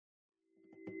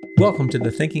Welcome to the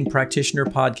Thinking Practitioner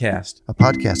Podcast, a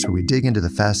podcast where we dig into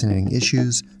the fascinating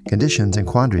issues, conditions, and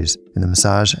quandaries in the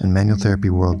massage and manual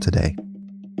therapy world today.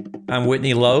 I'm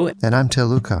Whitney Lowe. And I'm Tel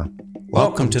Luca.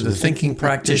 Welcome to the Thinking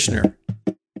Practitioner.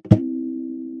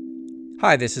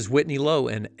 Hi, this is Whitney Lowe,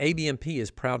 and ABMP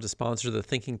is proud to sponsor the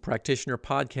Thinking Practitioner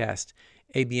Podcast.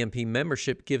 ABMP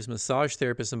membership gives massage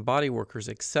therapists and body workers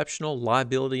exceptional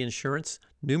liability insurance,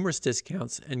 numerous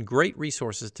discounts, and great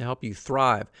resources to help you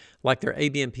thrive, like their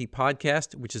ABMP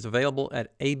podcast, which is available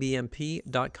at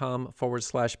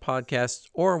abmp.com/podcasts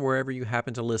or wherever you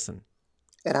happen to listen.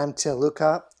 And I'm Tel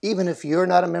Luca. Even if you're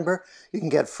not a member, you can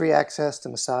get free access to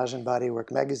Massage and Bodywork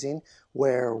magazine,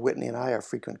 where Whitney and I are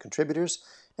frequent contributors,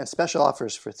 and special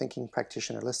offers for Thinking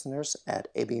Practitioner listeners at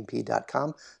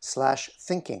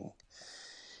abmp.com/thinking.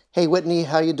 Hey, Whitney,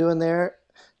 how you doing there?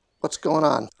 What's going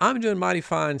on? I'm doing mighty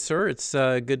fine, sir. It's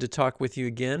good to talk with you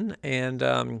again.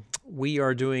 And we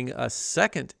are doing a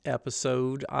second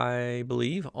episode, I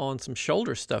believe, on some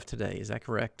shoulder stuff today. Is that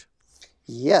correct?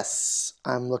 Yes,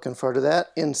 I'm looking forward to that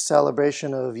in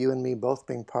celebration of you and me both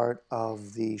being part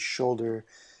of the Shoulder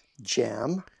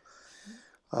Jam.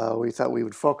 We thought we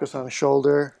would focus on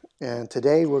shoulder, and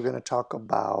today we're going to talk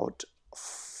about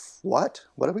what?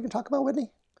 What are we going to talk about,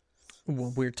 Whitney?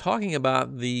 Well, we're talking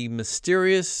about the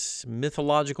mysterious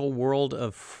mythological world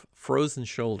of frozen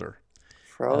shoulder.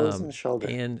 Frozen shoulder.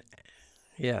 And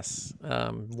yes,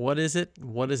 what is it?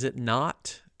 What is it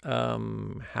not?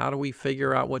 How do we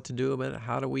figure out what to do about it?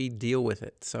 How do we deal with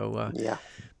it? So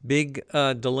big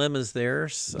dilemmas there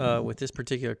with this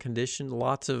particular condition.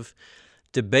 Lots of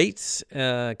debates,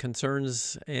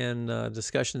 concerns, and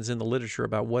discussions in the literature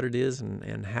about what it is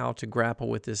and how to grapple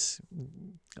with this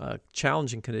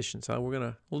challenging condition.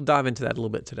 So we'll dive into that a little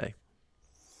bit today.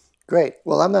 Great.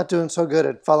 Well, I'm not doing so good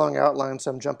at following outlines,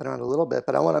 so I'm jumping around a little bit,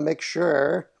 but I want to make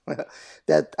sure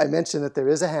that I mention that there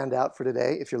is a handout for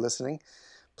today. If you're listening,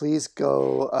 please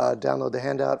go download the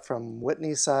handout from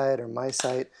Whitney's site or my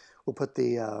site. We'll put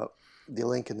the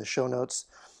link in the show notes.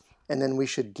 And then we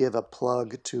should give a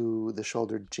plug to the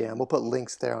Shoulder Jam. We'll put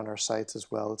links there on our sites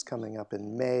as well. It's coming up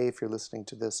in May if you're listening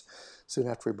to this soon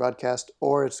after we broadcast,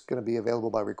 or it's going to be available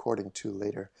by recording too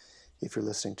later if you're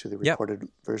listening to the recorded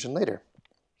version later.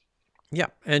 Yeah,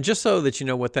 and just so that you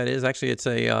know what that is, actually it's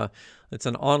an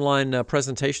online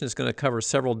presentation that's going to cover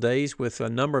several days with a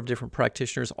number of different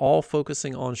practitioners, all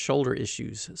focusing on shoulder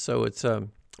issues. So it's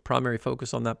primary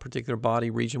focus on that particular body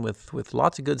region with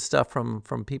lots of good stuff from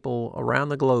people around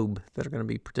the globe that are going to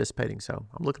be participating. So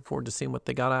I'm looking forward to seeing what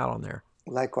they got out on there.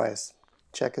 Likewise.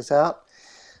 Check us out.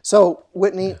 So,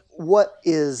 Whitney, what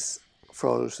is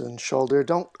frozen shoulder?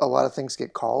 Don't a lot of things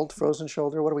get called frozen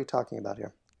shoulder? What are we talking about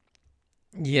here?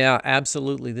 Yeah,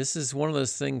 absolutely. This is one of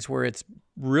those things where it's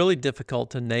really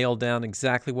difficult to nail down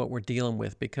exactly what we're dealing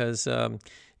with because, when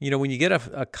you get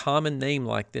a common name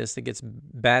like this that gets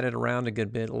batted around a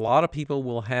good bit, a lot of people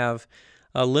will have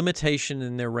a limitation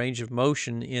in their range of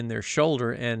motion in their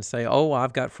shoulder and say, oh,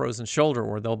 I've got frozen shoulder,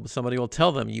 or somebody will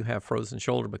tell them you have frozen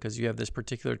shoulder because you have this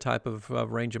particular type of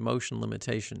range of motion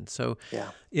limitation. So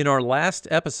in our last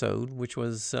episode, which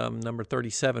was number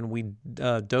 37, we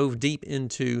dove deep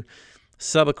into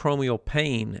subacromial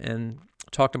pain and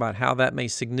talked about how that may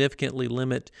significantly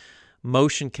limit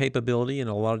motion capability in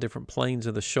a lot of different planes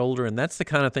of the shoulder, and that's the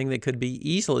kind of thing that could be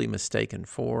easily mistaken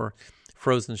for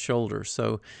frozen shoulder.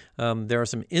 So there are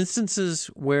some instances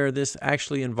where this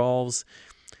actually involves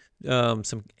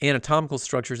some anatomical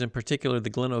structures, in particular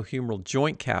the glenohumeral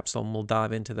joint capsule, and we'll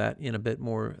dive into that in a bit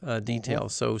more detail.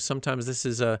 So sometimes this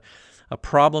is a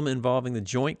problem involving the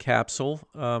joint capsule,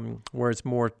 where it's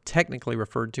more technically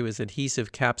referred to as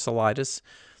adhesive capsulitis,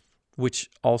 which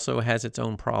also has its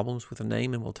own problems with the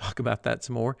name, and we'll talk about that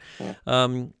some more.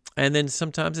 And then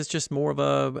sometimes it's just more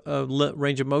of a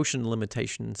range of motion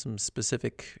limitation in some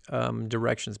specific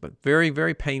directions, but very,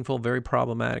 very painful, very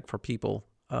problematic for people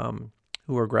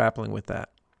who are grappling with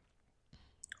that.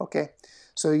 Okay.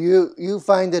 So you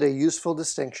find it a useful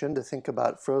distinction to think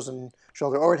about frozen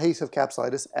shoulder or adhesive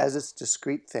capsulitis as its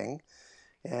discrete thing,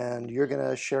 and you're going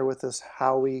to share with us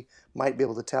how we might be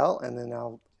able to tell, and then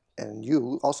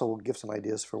you also will give some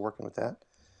ideas for working with that.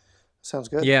 Sounds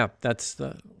good. Yeah, that's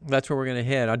where we're going to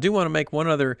head. I do want to make one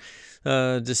other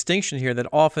distinction here that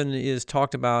often is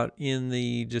talked about in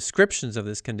the descriptions of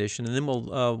this condition, and then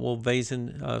we'll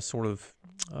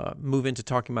move into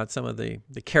talking about some of the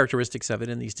characteristics of it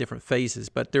in these different phases.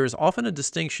 But there is often a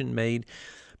distinction made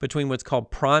between what's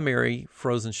called primary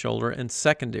frozen shoulder and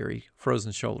secondary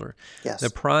frozen shoulder. Yes.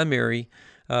 The primary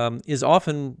is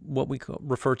often what we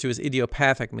refer to as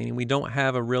idiopathic, meaning we don't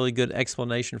have a really good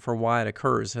explanation for why it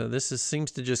occurs.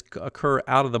 Seems to just occur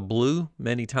out of the blue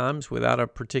many times without a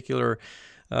particular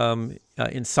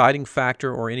inciting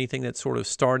factor or anything that sort of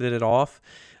started it off.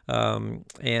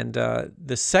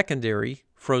 The secondary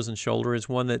frozen shoulder is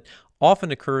one that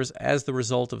often occurs as the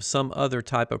result of some other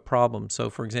type of problem. So,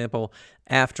 for example,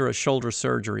 after a shoulder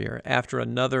surgery or after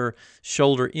another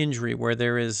shoulder injury where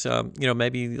there is,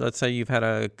 maybe let's say you've had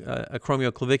a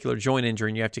acromioclavicular joint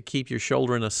injury and you have to keep your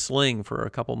shoulder in a sling for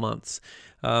a couple months,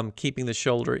 keeping the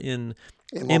shoulder in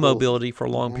immobility for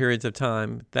long periods of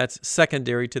time. That's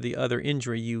secondary to the other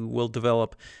injury. You will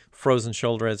develop frozen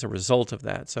shoulder as a result of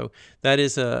that. So that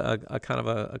is a kind of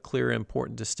a clear,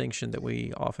 important distinction that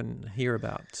we often hear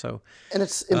about. So, and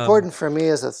it's important for me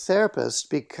as a therapist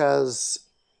because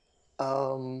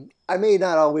I may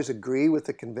not always agree with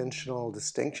the conventional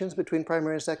distinctions between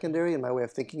primary and secondary in my way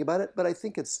of thinking about it, but I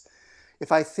think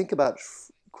if I think about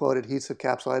quote, adhesive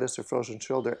capsulitis or frozen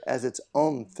shoulder as its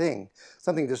own thing,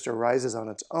 something just arises on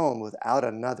its own without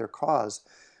another cause,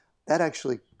 that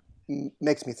actually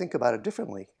makes me think about it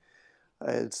differently.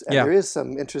 There is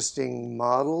some interesting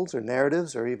models or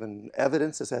narratives or even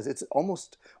evidence that says it's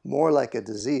almost more like a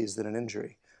disease than an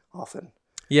injury often.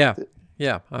 Yeah,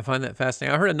 I find that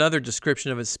fascinating. I heard another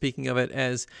description of it, speaking of it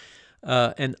as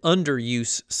an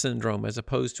underuse syndrome as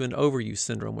opposed to an overuse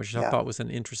syndrome, which I thought was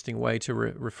an interesting way to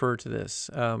refer to this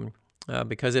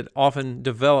because it often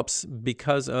develops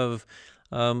because of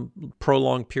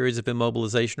prolonged periods of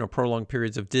immobilization or prolonged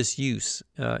periods of disuse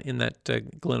in that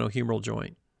glenohumeral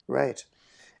joint. Right.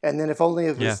 And then if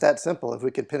it's that simple, if we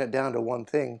could pin it down to one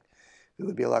thing, it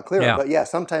would be a lot clearer. Yeah. But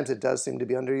sometimes it does seem to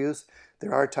be underused.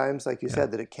 There are times, like you said,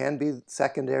 that it can be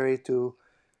secondary to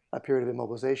a period of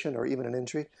immobilization or even an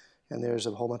injury. And there's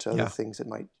a whole bunch of other things that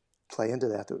might play into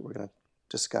that we're going to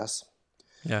discuss.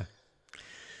 Yeah.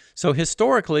 So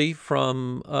historically,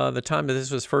 from the time that this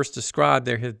was first described,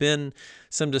 there have been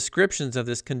some descriptions of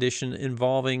this condition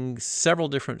involving several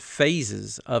different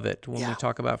phases of it when we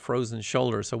talk about frozen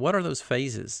shoulder. So what are those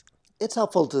phases? It's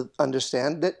helpful to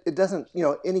understand that it doesn't,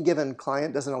 any given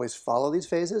client doesn't always follow these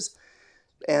phases.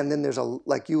 And then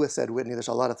like you said, Whitney, there's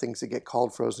a lot of things that get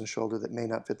called frozen shoulder that may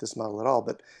not fit this model at all.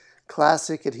 But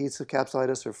classic adhesive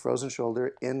capsulitis or frozen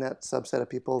shoulder in that subset of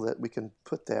people that we can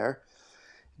put there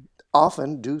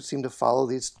often do seem to follow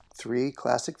these three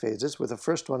classic phases, with the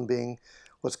first one being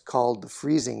what's called the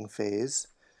freezing phase,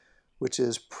 which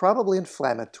is probably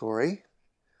inflammatory,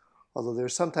 although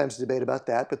there's sometimes debate about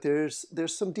that, but there's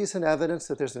some decent evidence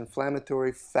that there's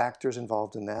inflammatory factors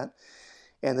involved in that.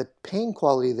 And the pain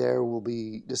quality there will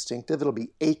be distinctive. It'll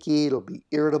be achy, it'll be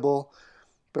irritable,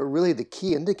 but really the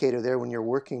key indicator there when you're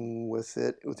working with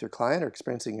it with your client or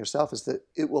experiencing yourself is that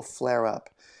it will flare up.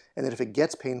 And that if it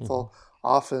gets painful,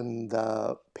 often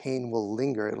the pain will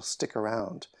linger, it'll stick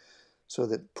around. So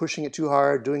that pushing it too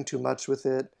hard, doing too much with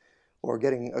it, or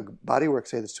getting a body work,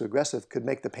 say, that's too aggressive could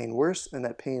make the pain worse, and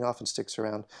that pain often sticks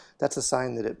around. That's a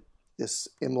sign that this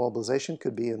immobilization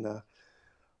could be in the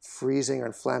freezing or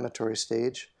inflammatory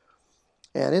stage.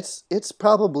 And it's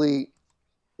probably,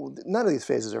 none of these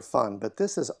phases are fun, but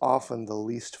this is often the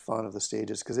least fun of the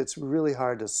stages because it's really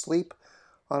hard to sleep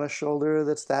on a shoulder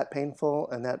that's that painful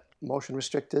and that motion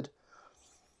restricted.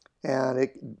 And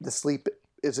the sleep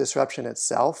disruption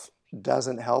itself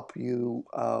doesn't help you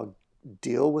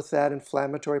deal with that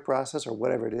inflammatory process or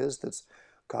whatever it is that's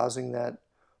causing that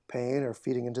pain or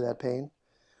feeding into that pain.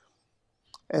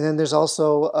 And then there's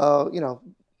also,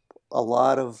 a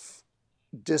lot of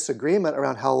disagreement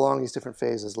around how long these different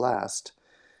phases last.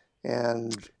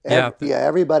 And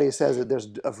everybody says that there's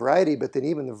a variety, but then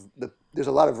even there's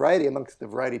a lot of variety amongst the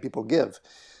variety people give.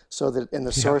 So that in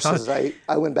the sources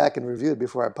I went back and reviewed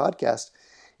before our podcast,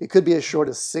 it could be as short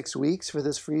as 6 weeks for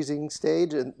this freezing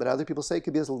stage, but other people say it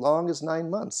could be as long as 9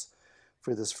 months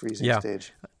for this freezing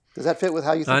stage. Does that fit with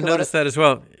how you think about it? I noticed that as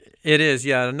well. It is,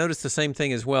 yeah. I noticed the same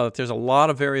thing as well, that there's a lot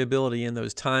of variability in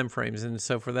those time frames. And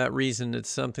so for that reason, it's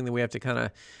something that we have to kind of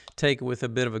take with a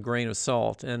bit of a grain of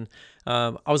salt. And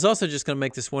I was also just going to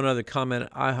make this one other comment.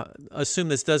 I assume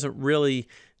this doesn't really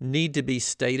need to be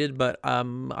stated, but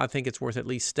I think it's worth at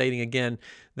least stating again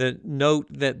that note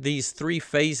that these three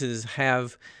phases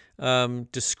have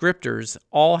descriptors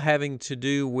all having to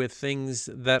do with things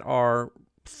that are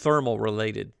thermal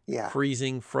related,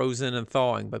 freezing, frozen, and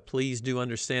thawing. But please do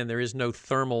understand there is no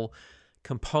thermal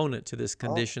component to this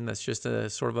condition. That's just a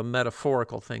sort of a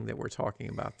metaphorical thing that we're talking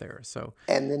about there. So,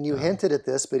 and then you hinted at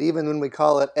this, but even when we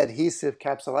call it adhesive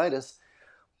capsulitis,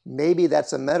 maybe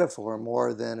that's a metaphor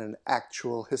more than an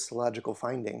actual histological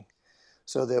finding.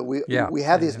 So that we Yeah. we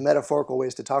have Yeah. these metaphorical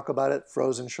ways to talk about it: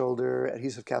 frozen shoulder,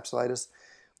 adhesive capsulitis,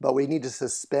 but we need to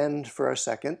suspend for a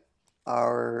second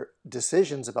our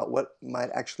decisions about what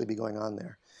might actually be going on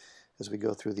there as we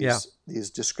go through Yeah. these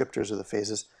descriptors of the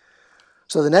phases.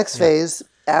 So the next Yeah. phase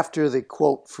after the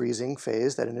quote freezing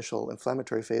phase, that initial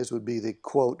inflammatory phase, would be the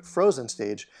quote frozen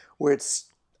stage, where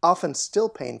it's often still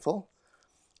painful,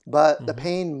 but the Hmm.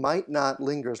 pain might not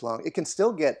linger as long. It can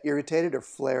still get irritated or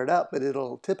flared up, but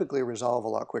it'll typically resolve a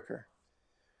lot quicker,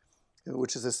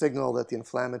 which is a signal that the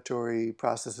inflammatory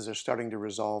processes are starting to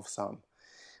resolve some.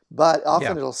 But Yeah.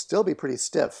 often it'll still be pretty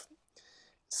stiff.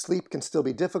 Sleep can still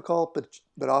be difficult,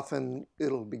 but often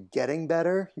it'll be getting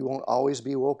better. You won't always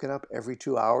be woken up every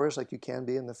 2 hours like you can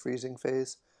be in the freezing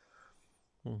phase.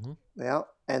 Hmm. Yeah.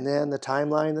 And then the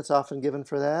timeline that's often given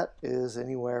for that is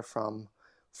anywhere from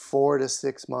 4 to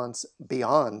 6 months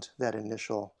beyond that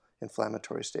initial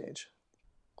inflammatory stage.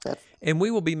 That, And we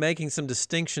will be making some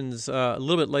distinctions a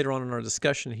little bit later on in our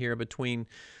discussion here between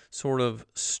sort of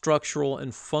structural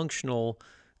and functional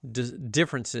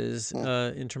differences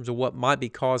in terms of what might be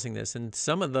causing this. And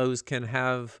some of those can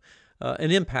have an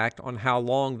impact on how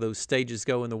long those stages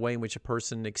go and the way in which a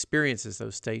person experiences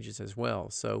those stages as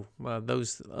well. So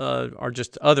those are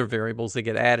just other variables that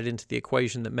get added into the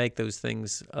equation that make those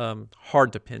things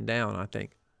hard to pin down, I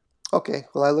think. okay.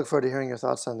 Well, I look forward to hearing your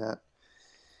thoughts on that.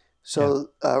 So,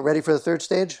 ready for the third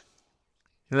stage?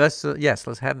 Yes,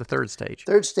 let's have the third stage.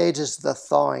 Third stage is the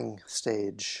thawing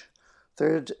stage.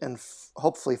 Third and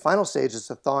hopefully final stage is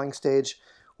the thawing stage,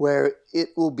 where it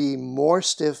will be more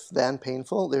stiff than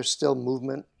painful. There's still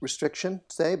movement restriction,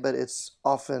 say, but it's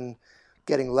often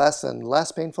getting less and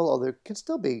less painful, although there can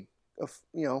still be a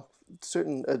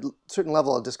certain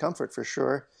level of discomfort for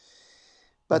sure.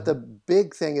 But the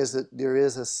big thing is that there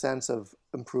is a sense of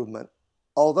improvement.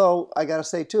 Although, I got to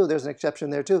say, too, there's an exception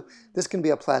there, too. This can be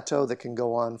a plateau that can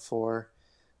go on for,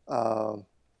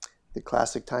 the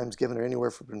classic times given are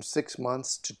anywhere from 6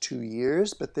 months to 2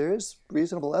 years. But there is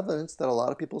reasonable evidence that a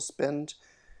lot of people spend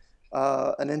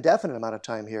an indefinite amount of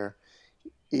time here,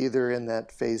 either in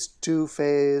that phase 2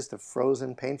 phase, the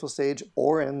frozen painful stage,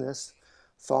 or in this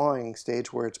thawing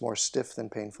stage where it's more stiff than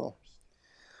painful.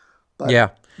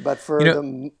 But for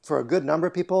a good number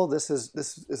of people, this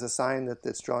is a sign that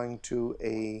it's drawing to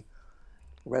a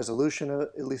resolution,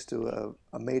 at least to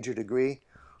a major degree,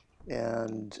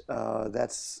 and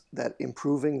that's that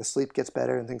improving. The sleep gets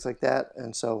better and things like that.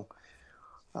 And so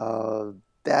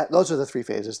those are the three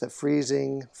phases: the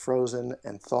freezing, frozen,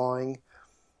 and thawing.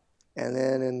 And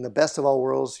then, in the best of all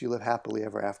worlds, you live happily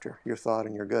ever after. You're thawed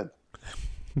and you're good.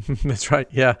 That's right.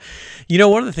 Yeah.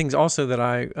 One of the things also that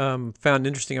I found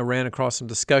interesting, I ran across some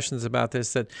discussions about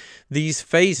this, that these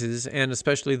phases, and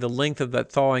especially the length of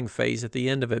that thawing phase at the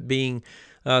end of it being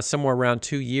somewhere around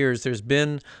 2 years, there's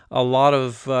been a lot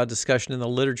of discussion in the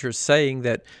literature saying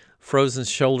that frozen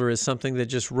shoulder is something that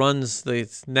just runs the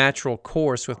natural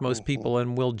course with most people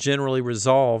and will generally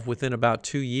resolve within about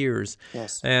 2 years.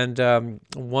 Yes. And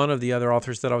one of the other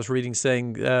authors that I was reading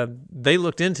saying they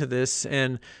looked into this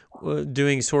and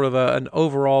doing sort of an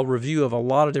overall review of a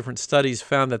lot of different studies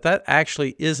found that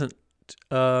actually isn't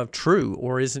true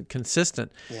or isn't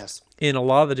consistent. Yes. In a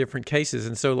lot of the different cases.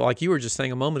 And so, like you were just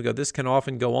saying a moment ago, this can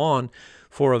often go on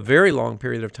for a very long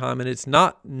period of time, and it's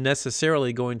not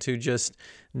necessarily going to just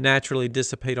naturally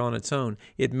dissipate on its own.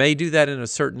 It may do that in a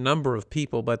certain number of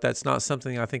people, but that's not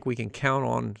something I think we can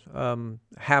count on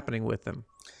happening with them.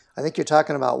 I think you're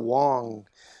talking about Wong,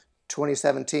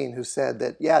 2017, who said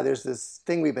that, there's this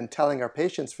thing we've been telling our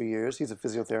patients for years, he's a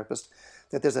physiotherapist,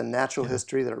 that there's a natural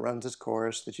history, that it runs its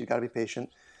course, that you've got to be patient.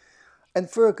 And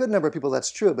for a good number of people,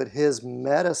 that's true. But his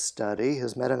meta-study,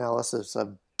 his meta-analysis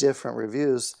of different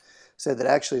reviews said that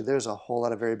actually there's a whole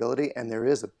lot of variability, and there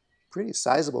is a pretty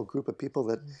sizable group of people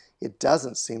that it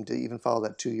doesn't seem to even follow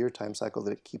that 2-year time cycle,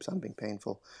 that it keeps on being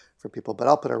painful for people. But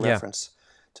I'll put a reference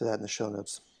to that in the show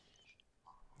notes.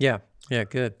 Yeah,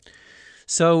 good.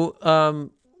 So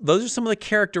those are some of the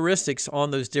characteristics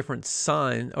on those different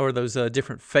signs or those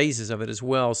different phases of it as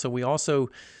well. So we also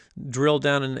drilled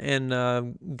down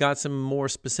and got some more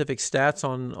specific stats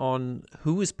on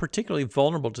who is particularly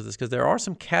vulnerable to this, because there are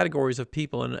some categories of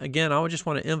people. And again, I would just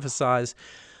want to emphasize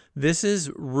this is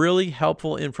really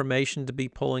helpful information to be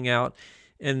pulling out.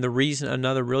 And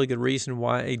another really good reason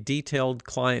why a detailed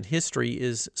client history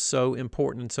is so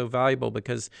important and so valuable,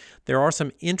 because there are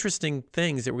some interesting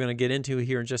things that we're going to get into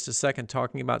here in just a second,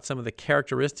 talking about some of the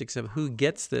characteristics of who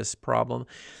gets this problem.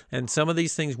 And some of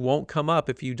these things won't come up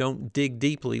if you don't dig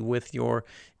deeply with your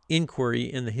inquiry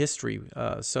in the history.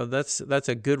 So that's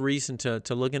a good reason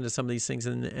to look into some of these things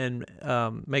and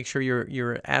make sure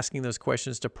you're asking those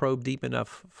questions to probe deep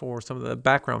enough for some of the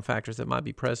background factors that might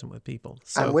be present with people.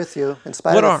 So I'm with you. In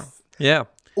spite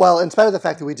of the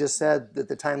fact that we just said that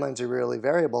the timelines are really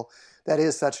variable, that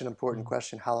is such an important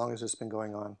question. How long has this been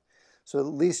going on? So at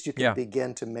least you can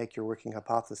begin to make your working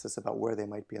hypothesis about where they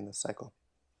might be in the cycle.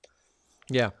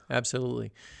 Yeah,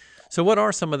 absolutely. So what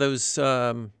are some of those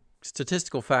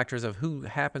statistical factors of who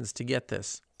happens to get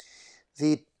this?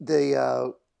 The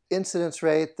incidence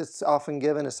rate that's often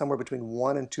given is somewhere between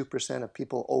 1% and 2% of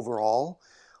people overall.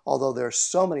 Although there are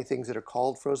so many things that are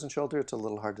called frozen shoulder, it's a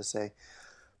little hard to say.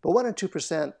 But 1% and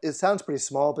 2%, it sounds pretty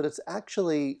small, but it's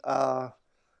actually,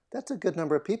 that's a good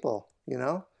number of people, you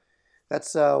know?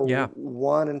 That's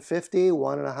 1 in 50,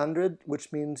 1 in 100,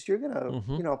 which means you're going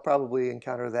to, probably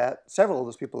encounter that, several of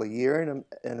those people a year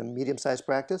in a medium-sized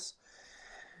practice.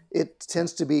 It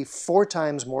tends to be 4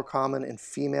 times more common in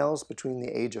females between the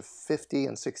age of 50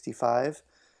 and 65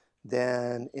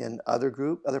 than in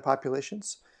other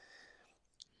populations.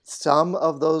 Some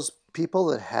of those people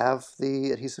that have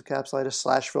the adhesive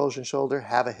capsulitis / frozen shoulder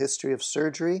have a history of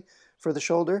surgery for the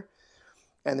shoulder.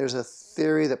 And there's a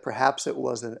theory that perhaps it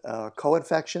was a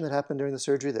co-infection that happened during the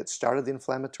surgery that started the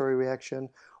inflammatory reaction,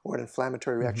 or an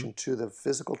inflammatory reaction to the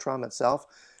physical trauma itself.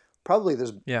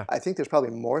 I think there's probably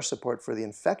more support for the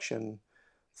infection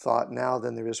thought now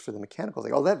than there is for the mechanical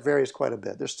thing. Oh, that varies quite a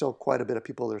bit. There's still quite a bit of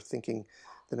people that are thinking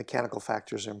the mechanical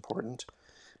factors are important.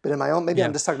 But in my own, maybe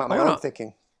I'm just talking about my own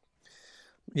thinking.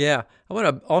 Yeah. I want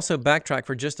to also backtrack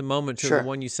for just a moment to the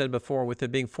one you said before with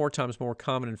it being 4 times more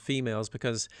common in females,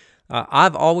 because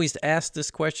I've always asked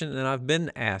this question, and I've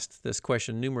been asked this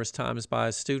question numerous times by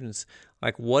students,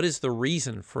 like, what is the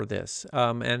reason for this?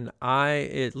 And I,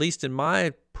 at least in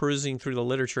my perusing through the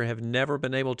literature, have never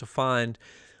been able to find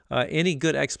any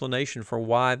good explanation for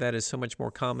why that is so much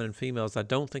more common in females. I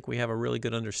don't think we have a really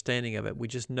good understanding of it. We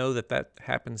just know that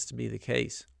happens to be the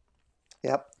case.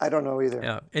 Yep, I don't know either.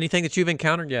 Yeah. Anything that you've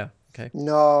encountered? Yeah. Okay.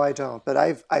 No, I don't. But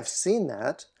I've seen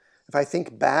that. If I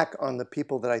think back on the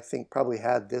people that I think probably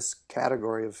had this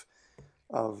category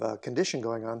of condition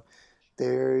going on, they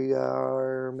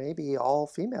are maybe all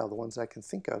female, the ones I can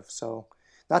think of. So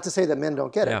not to say that men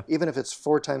don't get it. Even if it's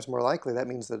 4 times more likely, that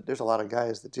means that there's a lot of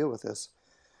guys that deal with this.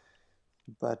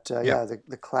 But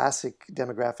the classic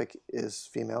demographic is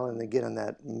female, and they get in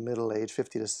that middle age,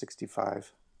 50 to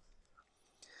 65.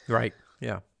 Right.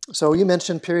 Yeah. So you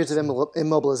mentioned periods of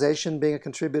immobilization being a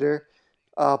contributor.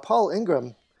 Paul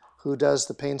Ingram, who does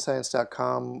the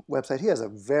painscience.com website, he has a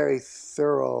very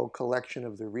thorough collection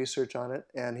of the research on it,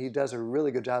 and he does a really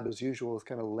good job, as usual, of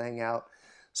kind of laying out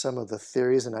some of the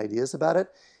theories and ideas about it.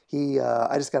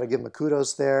 I just got to give him a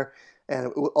kudos there,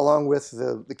 and along with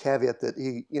the caveat that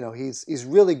he's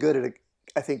really good at,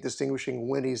 I think, distinguishing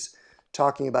when he's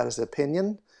talking about his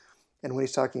opinion and when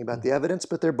he's talking about the evidence,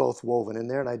 but they're both woven in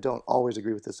there, and I don't always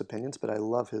agree with his opinions, but I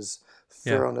love his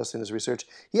thoroughness in his research.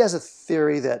 He has a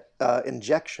theory that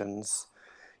injections,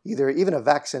 even a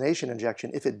vaccination injection,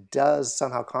 if it does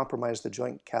somehow compromise the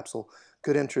joint capsule,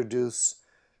 could introduce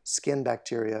skin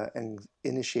bacteria and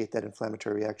initiate that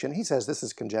inflammatory reaction. He says this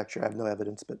is conjecture. I have no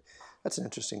evidence, but that's an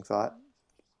interesting thought.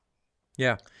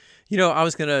 Yeah. I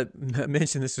was going to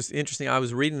mention, this was interesting. I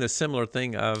was reading the similar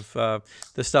thing of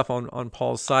the stuff on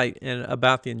Paul's site and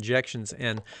about the injections.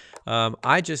 And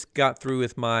I just got through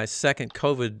with my second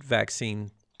COVID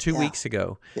vaccine 2 weeks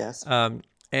ago. Yes.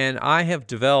 And I have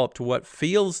developed what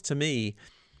feels to me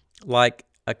like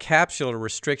a capsular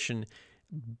restriction,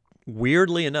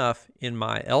 weirdly enough, in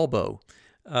my elbow.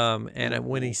 And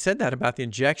when he said that about the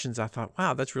injections, I thought,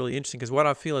 wow, that's really interesting, because what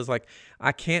I feel is like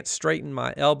I can't straighten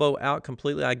my elbow out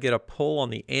completely. I get a pull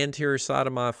on the anterior side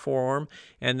of my forearm,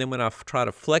 and then when I try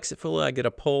to flex it fully, I get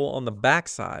a pull on the back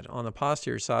side, on the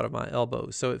posterior side of my elbow.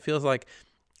 So it feels like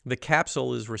the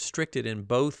capsule is restricted in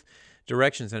both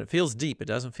directions, and it feels deep. It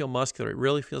doesn't feel muscular. It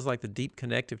really feels like the deep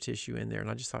connective tissue in there. And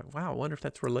I just thought, wow, I wonder if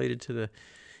that's related to the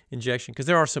injection, because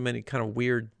there are so many kind of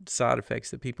weird side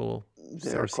effects that people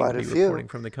are reporting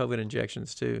from the COVID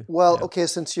injections too. Well, okay,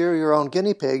 since you're your own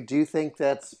guinea pig, do you think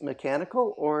that's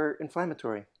mechanical or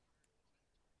inflammatory?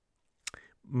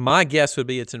 My guess would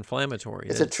be it's inflammatory.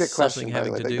 It's a trick question, something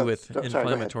having to do with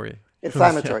inflammatory.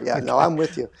 Inflammatory, yeah. No, I'm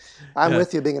with you. I'm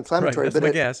with you being inflammatory,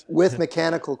 right, but with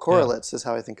mechanical correlates is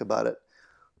how I think about it.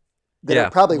 That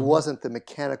it probably wasn't the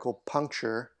mechanical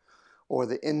puncture or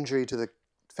the injury to the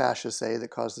fascia, say, that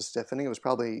caused the stiffening. It was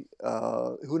probably,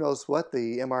 who knows what,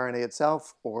 the mRNA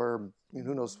itself, or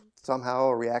who knows, somehow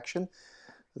a reaction.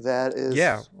 That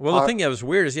Yeah. is, Well, the thing that was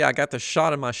weird is, I got the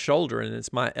shot in my shoulder, and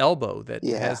it's my elbow that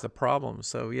yeah, has the problem.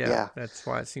 So, yeah. that's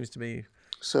why it seems to be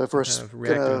So if some we're kind of going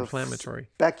reactive to inflammatory.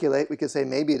 speculate, we could say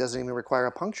maybe it doesn't even require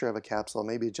a puncture of a capsule.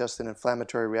 Maybe just an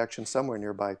inflammatory reaction somewhere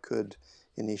nearby could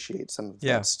initiate some of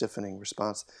Yeah. that stiffening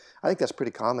response. I think that's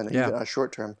pretty common, Yeah. even on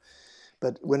short term.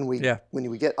 But when we Yeah.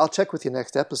 get, I'll check with you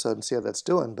next episode and see how that's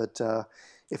doing. But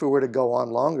if it were to go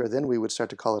on longer, then we would start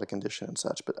to call it a condition and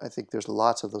such. But I think there's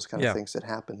lots of those kind of Yeah. things that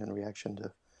happen in reaction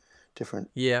to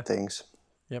different Yeah. things.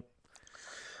 Yep.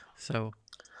 So,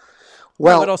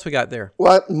 Well, what else we got there?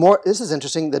 well, more. This is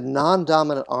interesting. The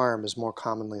non-dominant arm is more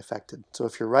commonly affected. So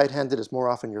if you're right-handed, it's more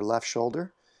often your left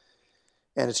shoulder,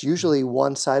 and it's usually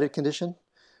one-sided condition,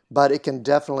 but it can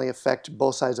definitely affect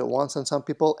both sides at once on some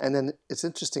people. And then it's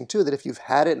interesting too that if you've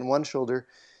had it in one shoulder,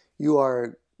 you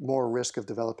are more risk of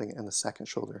developing it in the second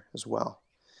shoulder as well,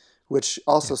 which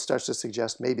also starts to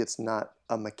suggest maybe it's not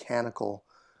a mechanical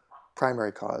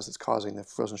primary cause that's causing the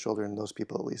frozen shoulder in those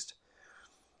people at least.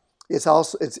 It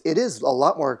is a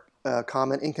lot more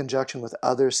common in conjunction with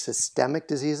other systemic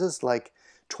diseases. Like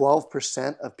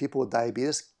 12% of people with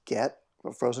diabetes get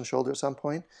a frozen shoulder at some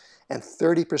point, and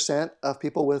 30% of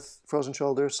people with frozen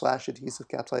shoulder / adhesive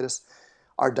capsulitis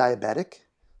are diabetic.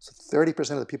 So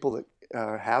 30% of the people that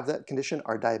have that condition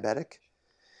are diabetic.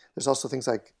 There's also things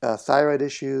like thyroid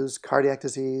issues, cardiac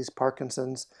disease,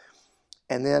 Parkinson's,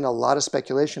 and then a lot of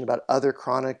speculation about other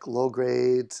chronic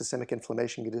low-grade systemic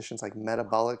inflammation conditions like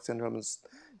metabolic syndromes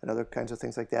and other kinds of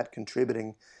things like that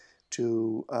contributing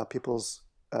to people's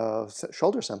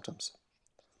shoulder symptoms.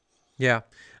 Yeah.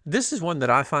 This is one that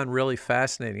I find really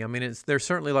fascinating. I mean, there's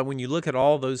certainly, like, when you look at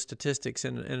all those statistics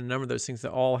and a number of those things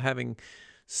that all having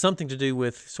something to do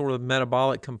with sort of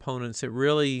metabolic components, it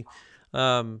really,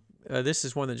 this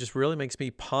is one that just really makes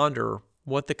me ponder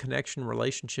what the connection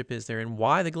relationship is there and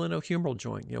why the glenohumeral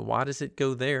joint. Why does it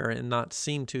go there and not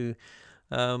seem to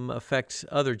affect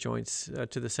other joints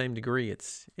to the same degree?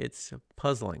 It's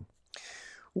puzzling.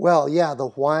 Well, yeah, the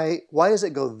why does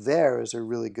it go there is a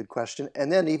really good question.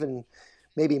 And then even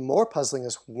maybe more puzzling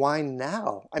is why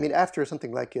now? I mean, after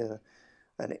something like an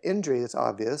injury that's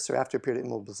obvious, or after a period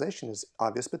of immobilization is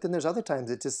obvious, but then there's other times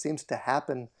it just seems to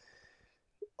happen.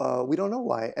 We don't know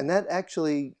why. And that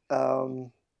actually,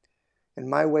 in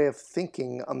my way of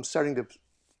thinking, I'm starting to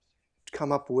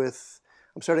come up with,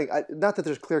 not that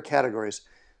there's clear categories,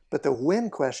 but the when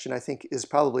question, I think, is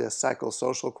probably a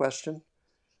psychosocial question.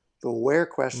 The where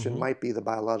question might be the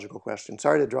biological question.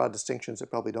 Sorry to draw distinctions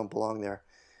that probably don't belong there.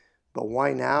 But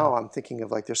why now? I'm thinking of,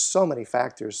 like, there's so many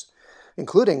factors,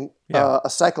 including a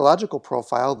psychological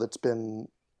profile that's been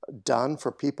done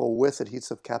for people with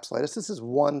adhesive capsulitis. This is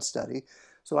one study,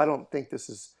 so I don't think this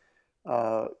is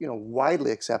widely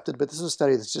accepted, but this is a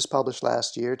study that's just published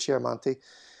last year. Chiaramonti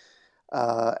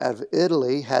out of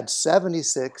Italy had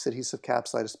 76 adhesive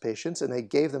capsulitis patients, and they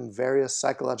gave them various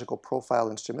psychological profile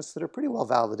instruments that are pretty well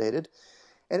validated.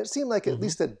 And it seemed like at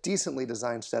least a decently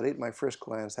designed study. My first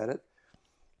glance at it.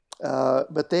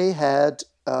 But they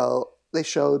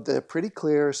showed the pretty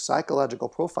clear psychological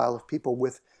profile of people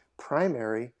with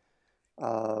primary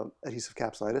adhesive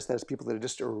capsulitis. That is, people that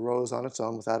just arose on its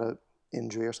own without an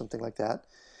injury or something like that.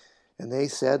 And they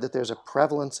said that there's a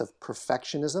prevalence of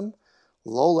perfectionism,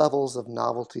 low levels of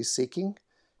novelty seeking,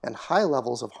 and high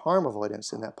levels of harm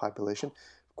avoidance in that population,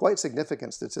 quite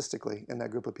significant statistically in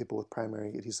that group of people with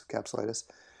primary adhesive capsulitis.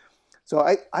 So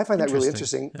I find that really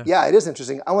interesting. Yeah, it is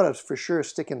interesting. I want to for sure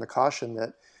stick in the caution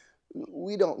that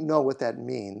we don't know what that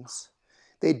means.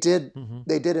 They did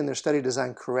in their study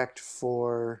design correct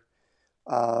for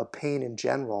pain in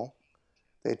general.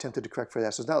 They attempted to correct for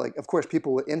that. So it's not like, of course,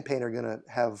 people in pain are going to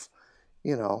have,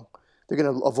 they're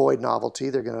going to avoid novelty.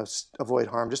 They're going to avoid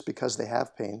harm just because they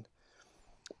have pain.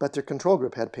 But their control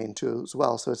group had pain too as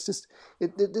well. So it's just,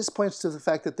 this points to the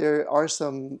fact that there are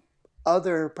some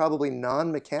other probably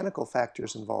non-mechanical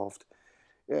factors involved,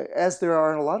 as there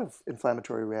are in a lot of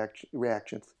inflammatory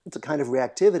reactions. It's a kind of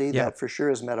reactivity that for sure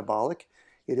is metabolic.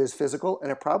 It is physical,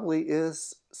 and it probably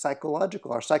is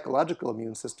psychological, our psychological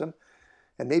immune system,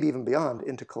 and maybe even beyond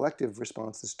into collective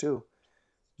responses too,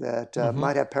 that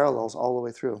might have parallels all the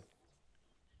way through.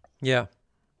 Yeah.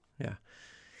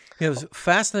 It was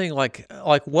fascinating, like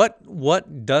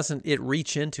what doesn't it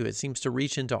reach into? It seems to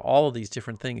reach into all of these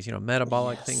different things,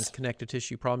 metabolic things, connective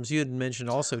tissue problems. You had mentioned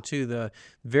also, too, the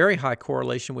very high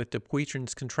correlation with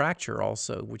Dupuytren's contracture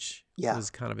also, which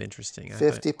was kind of interesting.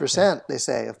 50%, they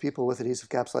say, of people with adhesive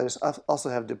capsulitis also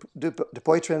have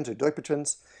Dupuytren's or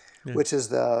Dupuytren's, which is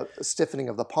the stiffening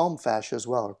of the palm fascia as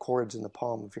well, or cords in the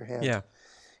palm of your hand. Yeah.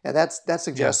 And that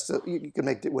suggests that you can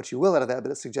make what you will out of that,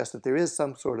 but it suggests that there is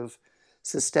some sort of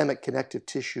systemic connective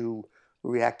tissue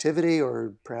reactivity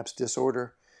or perhaps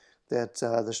disorder that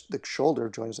the shoulder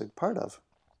joint is a part of.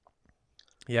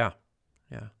 Yeah,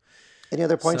 yeah. Any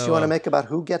other points you So, want to make about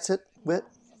who gets it, Whit?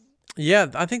 yeah,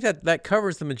 I think that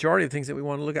covers the majority of things that we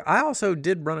want to look at. I also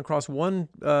did run across one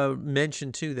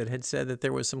mention too that had said that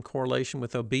there was some correlation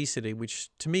with obesity, which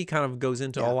to me kind of goes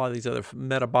into a lot of these other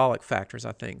metabolic factors,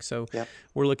 I think. So Yep.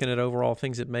 we're looking at overall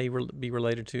things that may be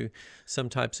related to some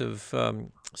types of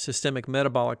systemic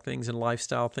metabolic things and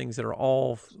lifestyle things that are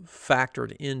all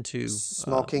factored into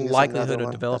Smoking is likelihood another of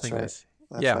one. developing That's right. this.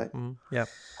 That's Yeah, right. yeah,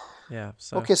 yeah.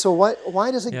 So Okay, so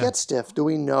why does it yeah. get stiff? Do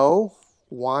we know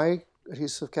why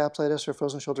adhesive capsulitis or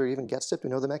frozen shoulder even gets stiff? Do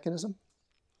we know the mechanism?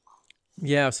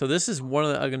 Yeah, so this is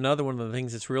another one of the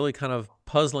things that's really kind of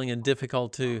puzzling and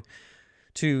difficult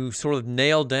to sort of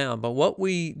nail down. But what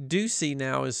we do see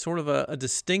now is sort of a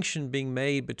distinction being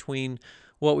made between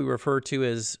what we refer to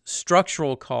as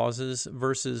structural causes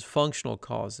versus functional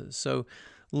causes. So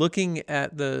looking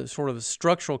at the sort of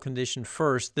structural condition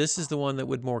first, this is the one that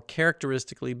would more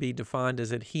characteristically be defined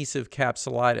as adhesive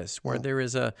capsulitis, where there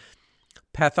is a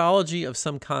pathology of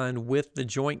some kind with the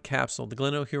joint capsule, the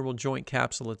glenohumeral joint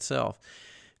capsule itself.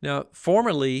 Now,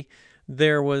 formerly,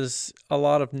 there was a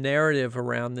lot of narrative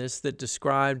around this that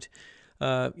described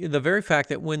the very fact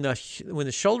that when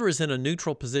the shoulder is in a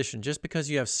neutral position, just because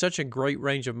you have such a great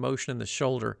range of motion in the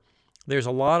shoulder, there's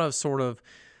a lot of sort of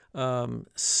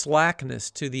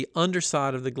slackness to the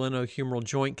underside of the glenohumeral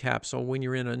joint capsule when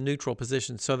you're in a neutral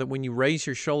position, so that when you raise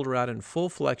your shoulder out in full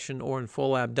flexion or in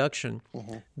full abduction,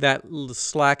 that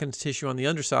slackened tissue on the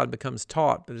underside becomes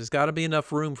taut. But there's got to be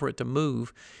enough room for it to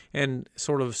move and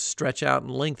sort of stretch out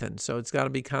and lengthen. So it's got to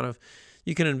be kind of,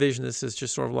 you can envision this as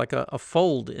just sort of like a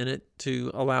fold in it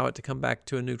to allow it to come back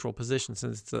to a neutral position,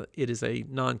 since it is a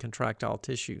non-contractile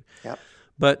tissue. Yep.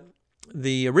 But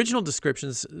the original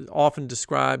descriptions often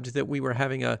described that we were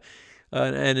having an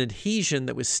adhesion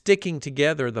that was sticking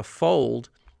together the fold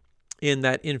in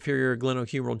that inferior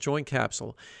glenohumeral joint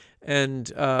capsule. And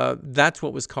that's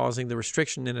what was causing the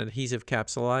restriction in adhesive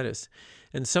capsulitis.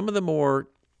 And some of the more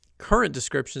current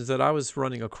descriptions that I was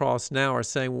running across now are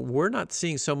saying, well, we're not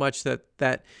seeing so much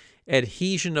that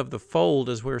adhesion of the fold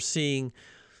as we're seeing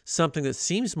something that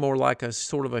seems more like a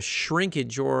sort of a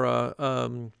shrinkage or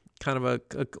a kind of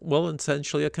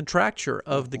essentially a contracture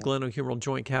of the glenohumeral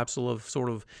joint capsule, of sort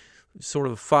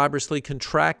of fibrously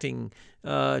contracting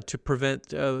to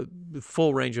prevent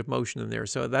full range of motion in there.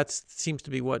 So that seems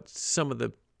to be what some of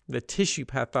the tissue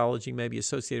pathology may be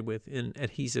associated with in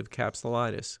adhesive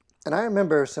capsulitis. And I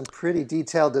remember some pretty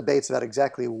detailed debates about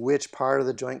exactly which part of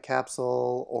the joint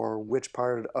capsule or which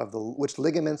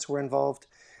ligaments were involved.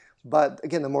 But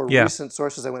again, the more recent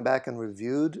sources I went back and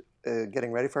reviewed,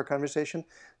 getting ready for our conversation,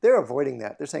 they're avoiding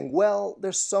that. They're saying, well,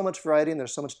 there's so much variety and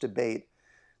there's so much debate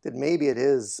that maybe it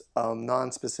is a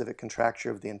non-specific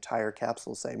contracture of the entire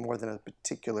capsule, say, more than a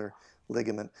particular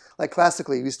ligament. Like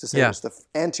classically, you used to say it's the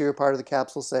anterior part of the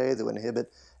capsule, say, that would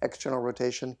inhibit external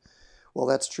rotation. Well,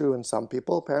 that's true in some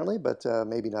people, apparently, but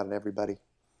maybe not in everybody.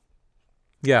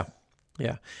 Yeah,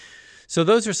 yeah. So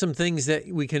those are some things that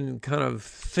we can kind of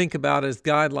think about as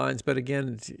guidelines. But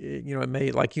again, it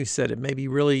may, like you said, it may be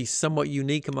really somewhat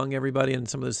unique among everybody, and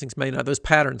some of those things those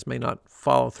patterns may not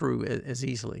follow through as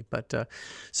easily. But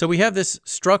so we have this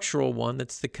structural one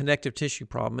that's the connective tissue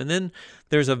problem. And then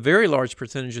there's a very large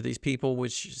percentage of these people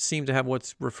which seem to have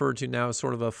what's referred to now as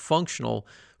sort of a functional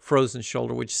frozen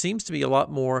shoulder, which seems to be a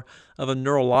lot more of a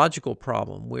neurological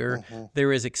problem, where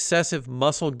there is excessive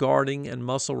muscle guarding and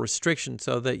muscle restriction,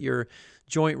 so that your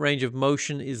joint range of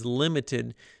motion is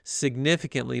limited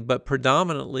significantly, but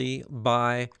predominantly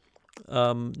by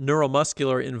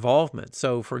neuromuscular involvement.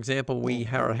 So, for example, we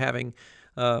are having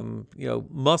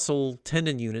muscle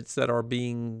tendon units that are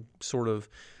being sort of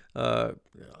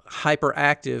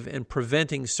hyperactive and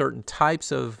preventing certain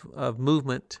types of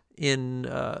movement in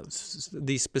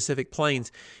these specific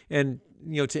planes. And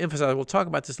to emphasize, we'll talk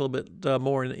about this a little bit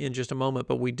more in just a moment,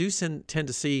 but we do tend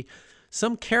to see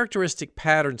some characteristic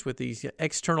patterns with these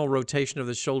external rotation of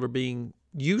the shoulder being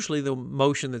usually the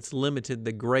motion that's limited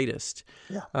the greatest.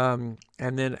 And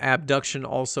then abduction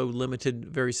also limited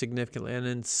very significantly. And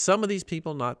in some of these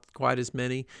people, not quite as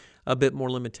many, a bit more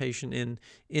limitation in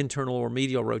internal or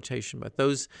medial rotation. But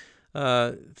those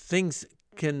things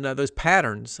those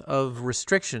patterns of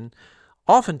restriction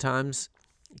oftentimes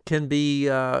can be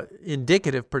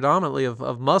indicative predominantly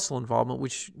of muscle involvement,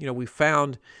 which we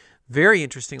found very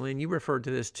interestingly, and you referred to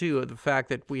this too, of the fact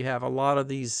that we have a lot of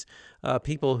these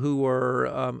people who were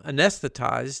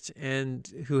anesthetized and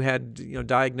who had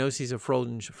diagnoses of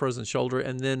frozen shoulder,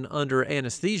 and then under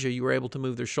anesthesia you were able to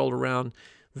move their shoulder around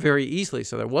very easily.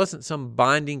 So there wasn't some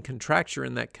binding contracture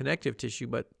in that connective tissue,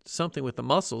 but something with the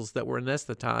muscles that were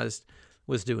anesthetized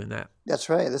was doing that. That's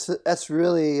right. That's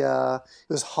really it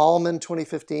was Hallman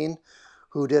 2015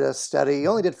 who did a study. He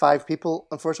only did 5 people,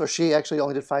 unfortunately. She actually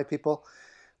only did 5 people,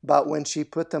 but when she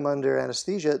put them under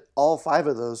anesthesia, all 5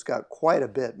 of those got quite a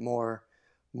bit more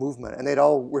movement, and they'd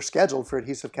all were scheduled for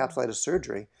adhesive capsulitis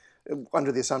surgery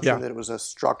under the assumption that it was a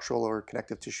structural or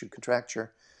connective tissue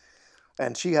contracture.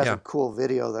 And she has a cool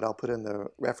video that I'll put in the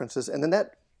references, and then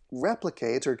that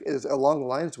replicates or is along the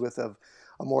lines with a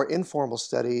more informal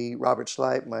study Robert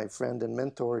Schleip, my friend and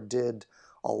mentor, did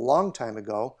a long time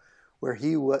ago, where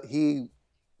he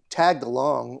tagged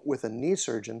along with a knee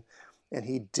surgeon, and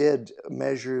he did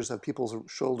measures of people's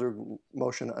shoulder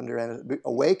motion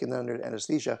awake and then under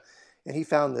anesthesia, and he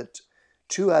found that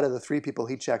 2 out of the 3 people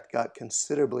he checked got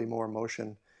considerably more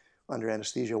motion under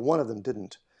anesthesia. 1 of them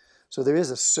didn't. So there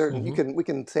is a certain, we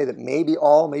can say that maybe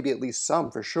at least some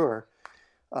for sure,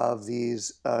 of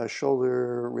these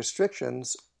shoulder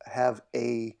restrictions have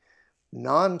a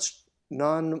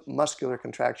non-muscular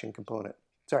contraction component.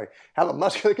 Have a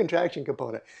muscular contraction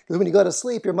component. Because when you go to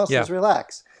sleep, your muscles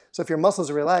relax. So if your muscles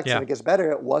are relaxed and it gets better,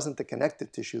 it wasn't the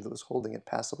connective tissue that was holding it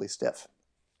passively stiff.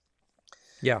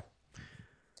 Yeah.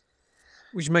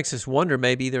 Which makes us wonder,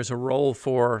 maybe there's a role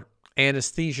for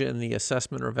anesthesia in the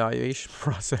assessment or evaluation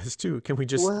process too. Can we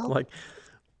just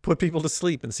put people to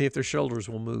sleep and see if their shoulders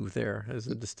will move there as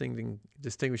a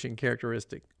distinguishing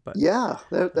characteristic? But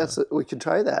we can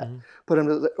try that. Put them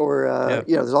to,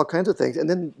 there's all kinds of things. And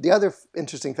then the other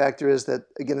interesting factor is that,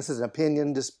 again, this is an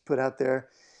opinion just put out there.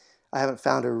 I haven't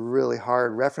found a really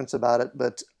hard reference about it,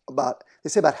 but they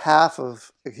say about half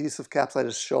of adhesive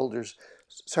capsulitis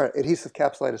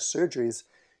surgeries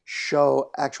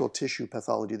show actual tissue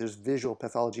pathology. There's visual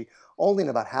pathology only in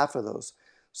about half of those.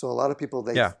 So a lot of people,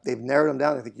 they've narrowed them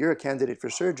down. They think you're a candidate for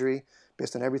surgery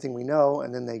based on everything we know,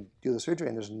 and then they do the surgery,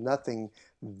 and there's nothing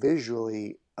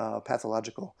visually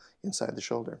pathological inside the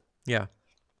shoulder. Yeah.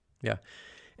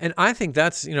 And I think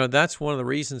that's one of the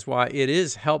reasons why it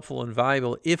is helpful and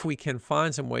valuable if we can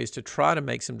find some ways to try to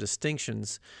make some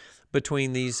distinctions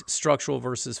between these structural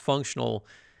versus functional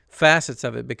facets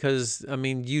of it, because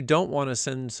you don't want to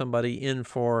send somebody in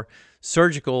for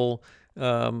surgical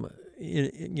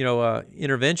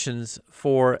interventions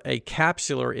for a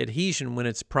capsular adhesion when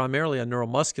it's primarily a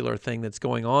neuromuscular thing that's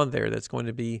going on there that's going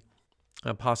to be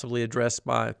possibly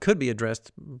could be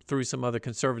addressed through some other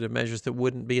conservative measures that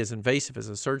wouldn't be as invasive as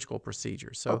a surgical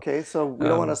procedure. So so we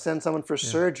don't want to send someone for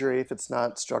surgery if it's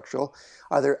not structural.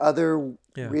 Are there other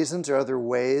reasons or other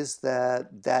ways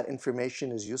that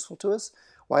information is useful to us?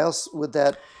 Why else would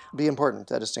that be important,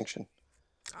 that distinction?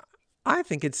 I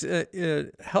think it's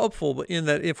helpful in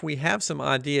that if we have some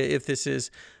idea if this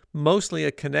is mostly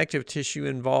a connective tissue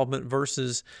involvement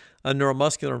versus a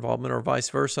neuromuscular involvement or vice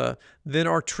versa, then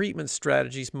our treatment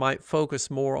strategies might focus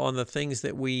more on the things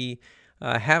that we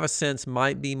have a sense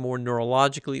might be more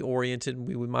neurologically oriented.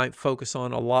 We might focus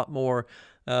on a lot more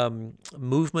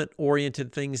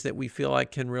movement-oriented things that we feel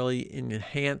like can really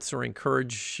enhance or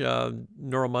encourage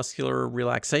neuromuscular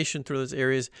relaxation through those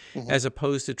areas, as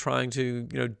opposed to trying to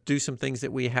do some things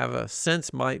that we have a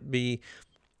sense might be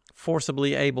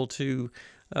forcibly able to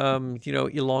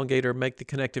elongate or make the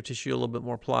connective tissue a little bit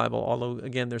more pliable. Although,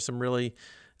 again, there's some really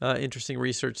interesting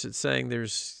research that's saying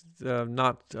there's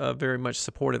not very much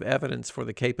supportive evidence for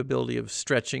the capability of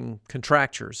stretching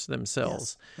contractures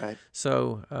themselves. Yes, right.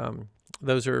 So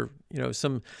those are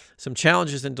some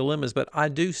challenges and dilemmas, but I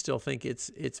do still think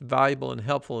it's valuable and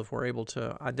helpful if we're able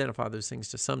to identify those things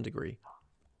to some degree.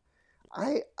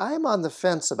 I'm on the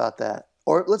fence about that.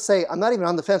 Or let's say I'm not even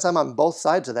on the fence, I'm on both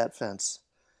sides of that fence.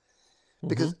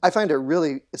 Because I find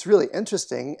it's really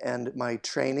interesting, and my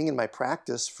training and my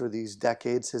practice for these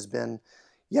decades has been,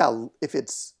 if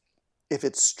it's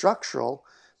structural,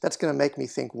 that's going to make me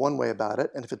think one way about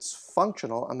it, and if it's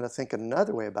functional, I'm going to think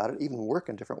another way about it, even work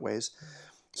in different ways.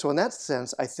 So in that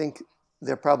sense, I think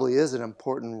there probably is an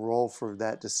important role for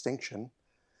that distinction.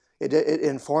 It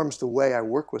informs the way I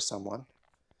work with someone.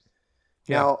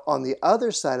 Now, on the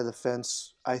other side of the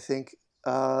fence, I think,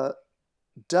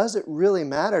 does it really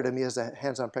matter to me as a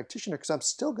hands-on practitioner? Because I'm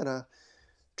still going to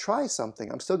try something.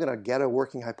 I'm still going to get a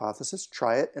working hypothesis,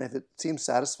 try it, and if it seems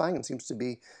satisfying and seems to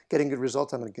be getting good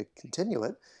results, I'm going to continue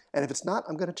it. And if it's not,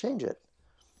 I'm going to change it.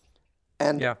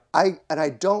 And I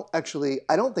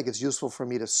don't think it's useful for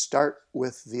me to start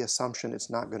with the assumption it's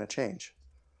not going to change,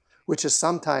 which is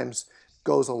sometimes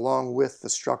goes along with the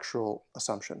structural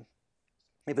assumption.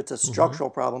 If it's a structural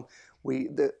problem,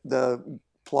 the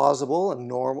plausible and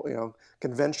normal,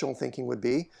 conventional thinking would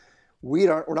be,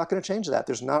 we're not going to change that.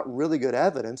 There's not really good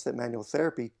evidence that manual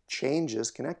therapy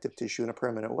changes connective tissue in a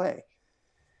permanent way,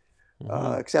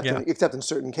 except in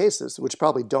certain cases, which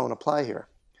probably don't apply here.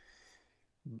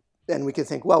 And we can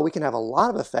think, well, we can have a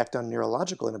lot of effect on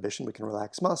neurological inhibition. We can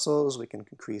relax muscles, we can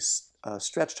increase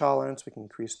stretch tolerance, we can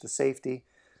increase the safety.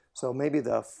 So maybe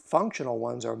the functional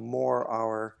ones are more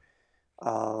our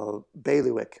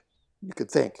bailiwick, you could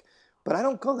think. But I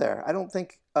don't go there. I don't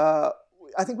think, I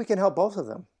think we can help both of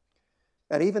them.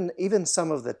 And even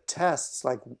some of the tests,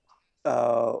 like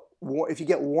if you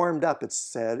get warmed up, it's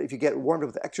said, if you get warmed up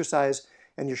with exercise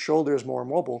and your shoulder is more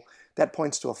mobile, that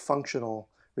points to a functional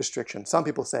restriction. Some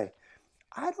people say,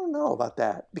 I don't know about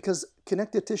that, because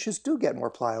connective tissues do get more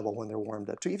pliable when they're warmed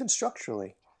up, too, even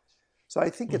structurally. So I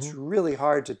think it's really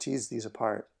hard to tease these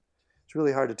apart. It's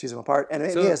really hard to tease them apart. And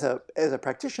maybe as a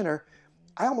practitioner,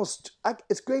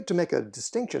 it's great to make a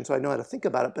distinction so I know how to think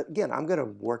about it. But again, I'm going to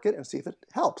work it and see if it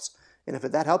helps. And if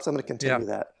that helps, I'm going to continue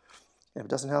that. And if it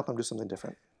doesn't help, I'm going to do something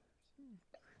different.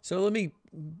 So let me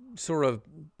sort of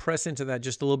press into that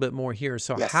just a little bit more here.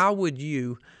 So Yes. how would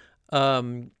you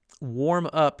warm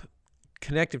up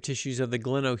connective tissues of the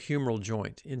glenohumeral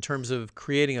joint in terms of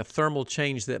creating a thermal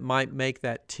change that might make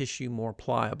that tissue more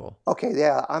pliable? Okay,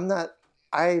 yeah, I'm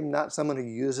not someone who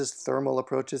uses thermal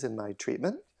approaches in my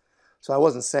treatment. So I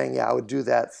wasn't saying, I would do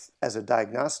that as a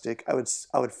diagnostic. I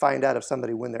would find out if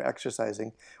somebody, when they're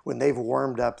exercising, when they've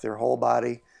warmed up their whole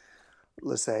body,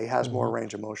 let's say, has more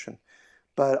range of motion.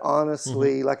 But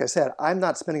honestly, like I said, I'm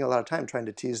not spending a lot of time trying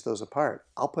to tease those apart.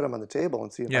 I'll put them on the table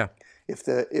and see if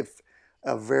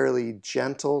a very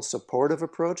gentle, supportive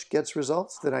approach gets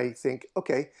results, then I think,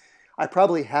 okay, I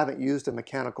probably haven't used a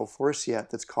mechanical force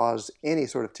yet that's caused any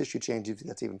sort of tissue change if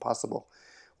that's even possible.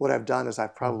 What I've done is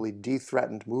I've probably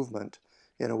de-threatened movement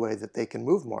in a way that they can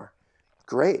move more.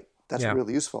 Great. That's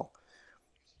really useful.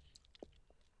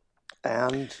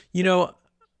 And no,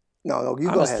 you go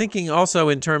ahead. I was thinking also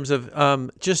in terms of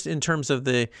just in terms of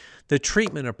the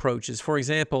treatment approaches. For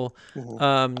example,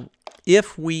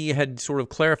 if we had sort of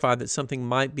clarified that something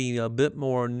might be a bit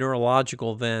more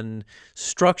neurological than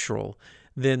structural,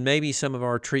 then maybe some of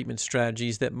our treatment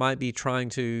strategies that might be trying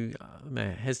to, I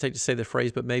hesitate to say the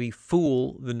phrase, but maybe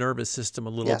fool the nervous system a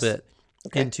little bit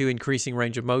into increasing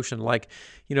range of motion, like,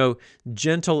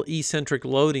 gentle eccentric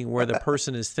loading where the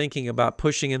person is thinking about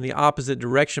pushing in the opposite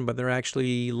direction, but they're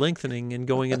actually lengthening and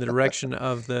going in the direction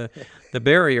of the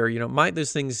barrier. Might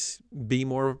those things be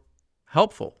more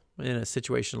helpful in a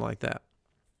situation like that?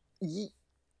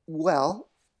 Well,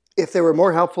 if they were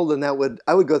more helpful, then I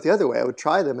would go the other way. I would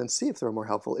try them and see if they were more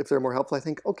helpful. If they're more helpful, I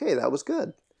think, okay, that was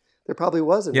good. There probably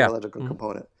was a neurological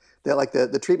component. That like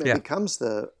the treatment becomes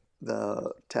the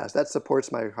test. That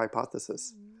supports my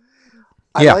hypothesis.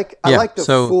 I like the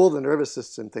fool the nervous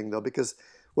system thing though, because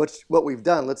what we've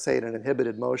done, let's say in an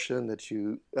inhibited motion that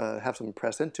you have someone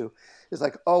press into, is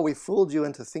like, oh, we fooled you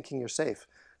into thinking you're safe.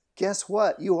 Guess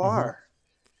what? You are.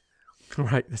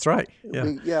 Right, that's right.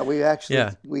 Yeah, We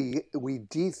actually we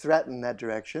de-threaten that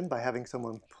direction by having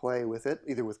someone play with it,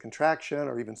 either with contraction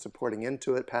or even supporting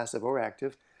into it, passive or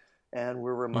active, and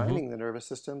we're reminding the nervous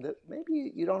system that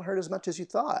maybe you don't hurt as much as you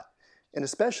thought, and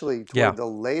especially toward the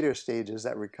later stages,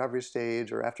 that recovery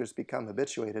stage or after it's become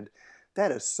habituated,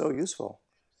 that is so useful.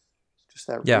 Just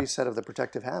that reset of the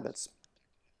protective habits.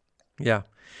 Yeah,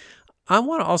 I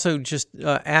want to also just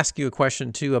ask you a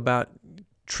question too about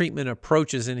treatment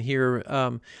approaches in here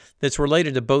that's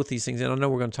related to both these things, and I know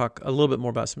we're going to talk a little bit more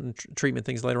about some treatment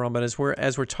things later on. But as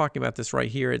we're talking about this right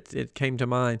here, it came to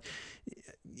mind.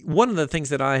 One of the things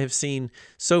that I have seen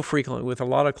so frequently with a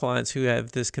lot of clients who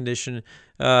have this condition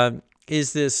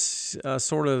is this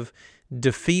sort of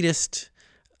defeatist,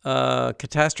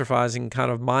 catastrophizing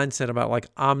kind of mindset about like,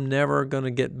 I'm never going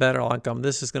to get better. Like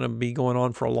this is going to be going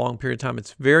on for a long period of time.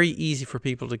 It's very easy for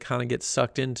people to kind of get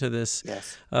sucked into this,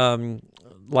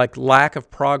 like lack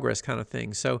of progress kind of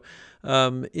thing. So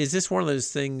is this one of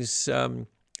those things?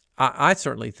 I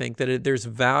certainly think that there's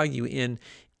value in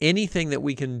anything that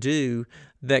we can do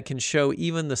that can show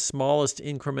even the smallest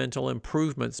incremental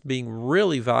improvements being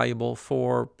really valuable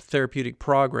for therapeutic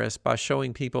progress by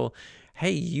showing people,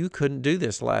 hey, you couldn't do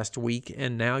this last week,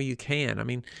 and now you can. I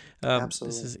mean, this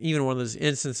is even one of those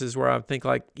instances where I think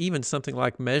like even something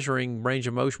like measuring range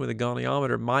of motion with a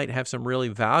goniometer might have some really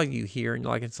value here. And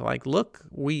like, it's like, look,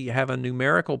 we have a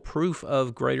numerical proof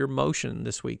of greater motion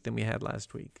this week than we had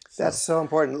last week. That's so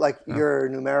important, like your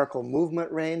numerical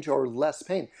movement range or less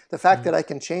pain. The fact that I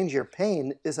can change your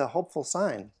pain is a hopeful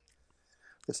sign.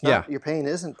 It's not, your pain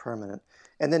isn't permanent.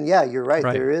 And then, yeah, you're right.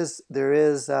 Right. There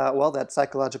is well, that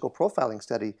psychological profiling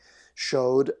study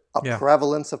showed a Yeah.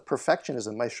 prevalence of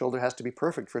perfectionism. My shoulder has to be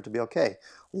perfect for it to be okay.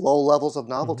 Low levels of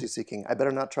Hmm. novelty seeking. I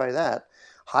better not try that.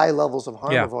 High levels of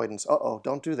harm Yeah. avoidance. Uh-oh,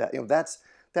 don't do that.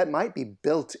 That might be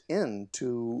built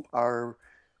into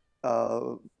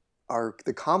uh,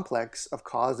 the complex of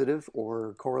causative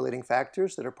or correlating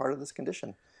factors that are part of this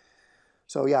condition.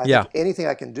 So yeah, I Yeah. think anything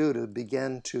I can do to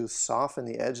begin to soften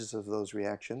the edges of those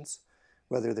reactions,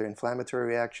 whether they're inflammatory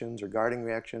reactions or guarding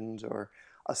reactions or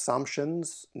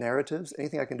assumptions, narratives,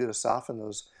 anything I can do to soften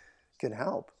those can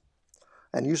help.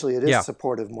 And usually it is Yeah.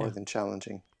 supportive more Yeah. than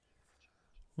challenging.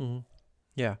 Hmm.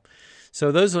 Yeah.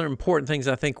 So those are important things,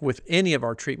 I think, with any of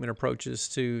our treatment approaches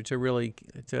to really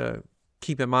to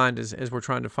keep in mind as we're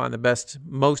trying to find the best,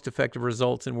 most effective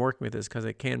results in working with this, because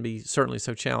it can be certainly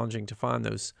so challenging to find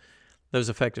those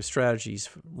effective strategies,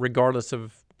 regardless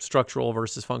of structural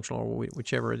versus functional, or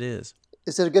whichever it is.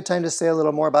 Is it a good time to say a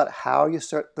little more about how you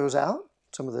sort those out?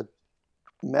 Some of the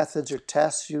methods or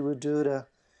tests you would do to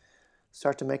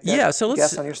start to make that Yeah. So let's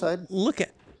guess on your side? look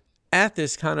at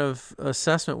this kind of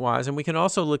assessment wise, and we can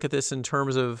also look at this in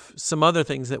terms of some other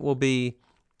things that will be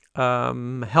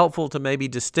helpful to maybe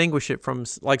distinguish it from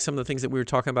like some of the things that we were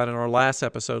talking about in our last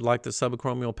episode, like the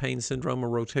subacromial pain syndrome or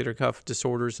rotator cuff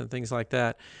disorders and things like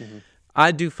that. Mm-hmm.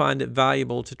 I do find it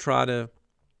valuable to try to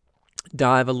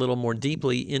dive a little more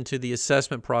deeply into the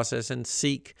assessment process and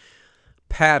seek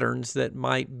patterns that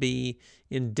might be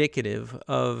indicative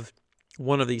of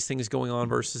one of these things going on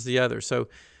versus the other. So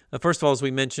first of all, as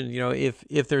we mentioned,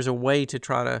 if there's a way to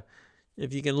try to,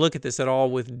 if you can look at this at all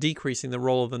with decreasing the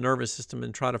role of the nervous system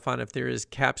and try to find if there is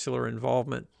capsular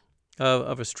involvement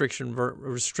of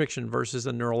restriction versus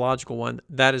a neurological one,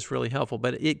 that is really helpful.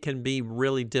 But it can be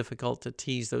really difficult to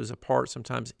tease those apart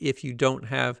sometimes if you don't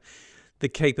have the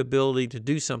capability to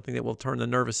do something that will turn the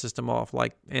nervous system off,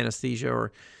 like anesthesia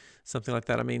or something like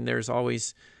that. I mean, there's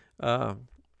always,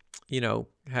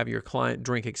 have your client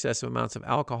drink excessive amounts of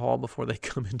alcohol before they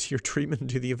come into your treatment and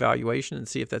do the evaluation and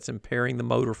see if that's impairing the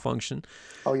motor function.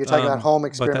 Oh, you're talking about home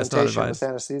But that's not experimentation with advised.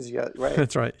 anesthesia, right?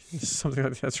 That's right. Something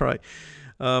like that's right.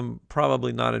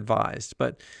 Probably not advised.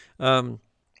 But one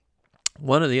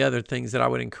of the other things that I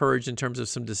would encourage in terms of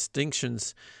some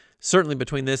distinctions, certainly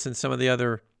between this and some of the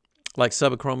other like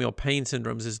subacromial pain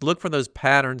syndromes, is look for those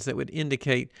patterns that would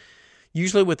indicate,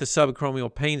 usually with the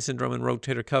subacromial pain syndrome and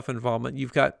rotator cuff involvement,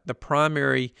 you've got the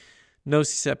primary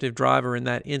nociceptive driver in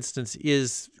that instance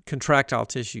is contractile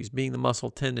tissues, being the muscle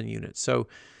tendon unit. So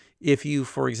if you,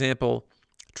 for example,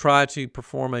 try to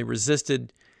perform a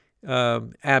resisted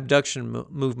abduction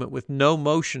movement with no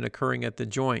motion occurring at the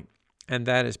joint, and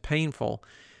that is painful,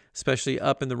 especially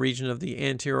up in the region of the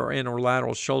anterior and or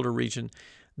lateral shoulder region,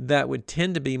 that would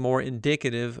tend to be more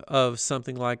indicative of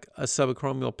something like a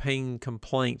subacromial pain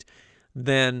complaint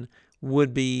than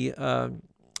would be a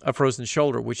frozen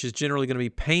shoulder, which is generally going to be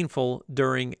painful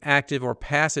during active or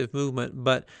passive movement,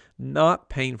 but not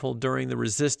painful during the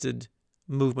resisted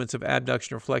movements of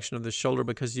abduction or flexion of the shoulder,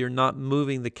 because you're not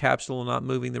moving the capsule and not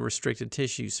moving the restricted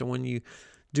tissue. So when you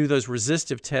do those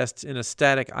resistive tests in a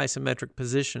static isometric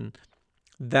position,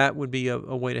 that would be a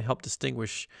way to help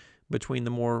distinguish between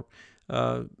the more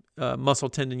muscle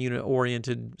tendon unit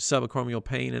oriented subacromial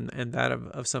pain and that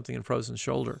of something in frozen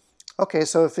shoulder. Okay,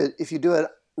 so if you do a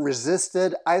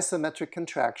resisted isometric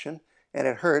contraction and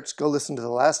it hurts, go listen to the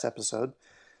last episode.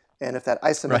 And if that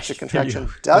isometric contraction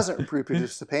doesn't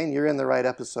reproduce the pain, you're in the right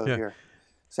episode here.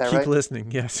 Is that right? Keep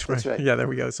listening. Yes, right. That's right. Yeah, there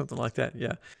we go. Something like that.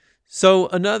 Yeah. So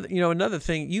another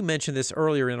thing, you mentioned this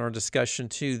earlier in our discussion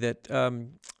too, that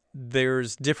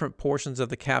there's different portions of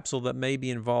the capsule that may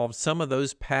be involved. Some of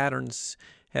those patterns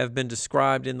have been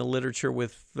described in the literature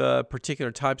with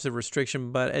particular types of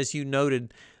restriction, but as you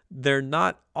noted, they're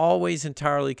not always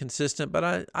entirely consistent,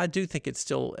 but I do think it's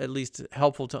still at least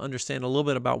helpful to understand a little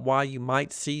bit about why you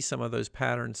might see some of those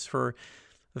patterns. For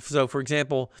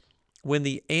example, when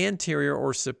the anterior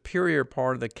or superior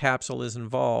part of the capsule is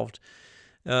involved,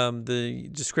 the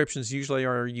descriptions usually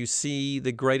are you see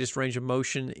the greatest range of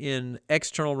motion in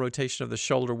external rotation of the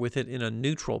shoulder with it in a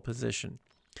neutral position.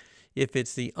 If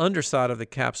it's the underside of the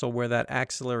capsule where that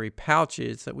axillary pouch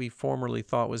is that we formerly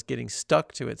thought was getting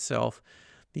stuck to itself,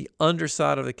 the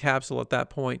underside of the capsule at that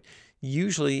point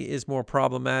usually is more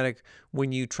problematic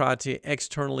when you try to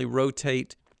externally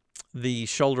rotate the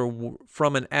shoulder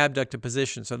from an abducted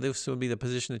position. So this would be the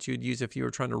position that you would use if you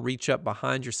were trying to reach up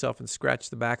behind yourself and scratch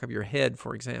the back of your head,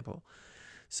 for example.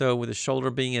 So with the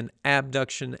shoulder being in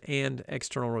abduction and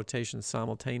external rotation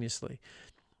simultaneously.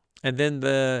 And then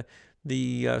the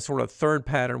the sort of third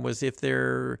pattern was if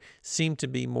there seemed to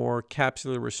be more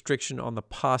capsular restriction on the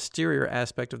posterior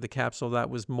aspect of the capsule, that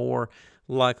was more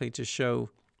likely to show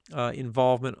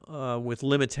involvement with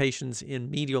limitations in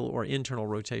medial or internal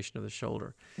rotation of the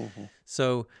shoulder. Mm-hmm.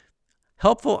 So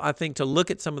helpful, I think, to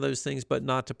look at some of those things, but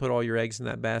not to put all your eggs in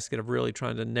that basket of really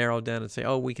trying to narrow down and say,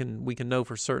 oh, we can know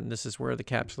for certain this is where the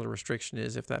capsular restriction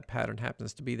is if that pattern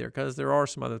happens to be there, because there are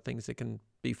some other things that can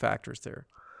be factors there.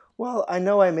 Well, I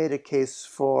know I made a case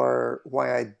for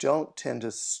why I don't tend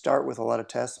to start with a lot of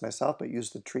tests myself, but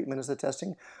use the treatment as the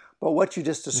testing. But what you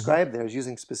just described there is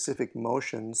using specific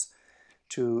motions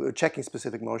checking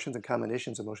specific motions and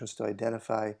combinations of motions to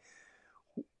identify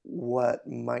what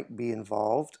might be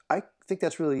involved. I think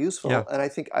that's really useful. Yeah. And I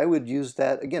think I would use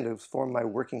that, again, to form my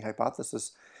working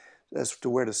hypothesis as to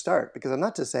where to start. Because I'm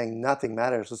not just saying nothing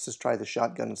matters, let's just try the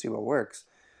shotgun and see what works.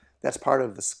 That's part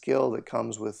of the skill that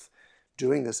comes with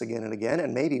doing this again and again,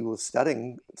 and maybe with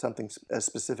studying something as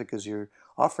specific as you're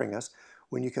offering us.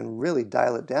 When you can really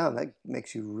dial it down, that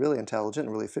makes you really intelligent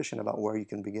and really efficient about where you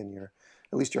can begin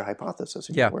at least your hypothesis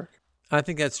in your work. I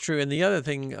think that's true. And the other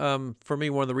thing, for me,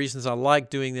 one of the reasons I like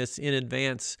doing this in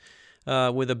advance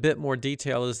with a bit more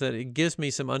detail is that it gives me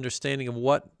some understanding of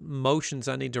what motions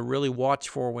I need to really watch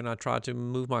for when I try to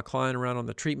move my client around on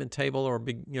the treatment table or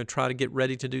try to get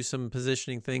ready to do some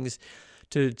positioning things.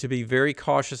 To be very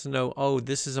cautious and know, oh,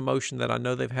 this is a motion that I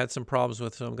know they've had some problems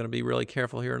with, so I'm going to be really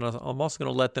careful here. And I'm also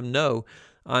going to let them know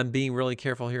I'm being really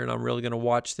careful here, and I'm really going to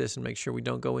watch this and make sure we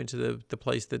don't go into the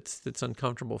place that's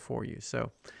uncomfortable for you. So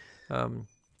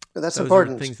that's those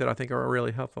important. Are things that I think are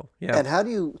really helpful. Yeah. And how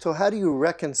do you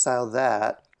reconcile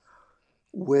that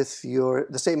with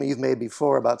the statement you've made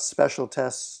before about special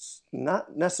tests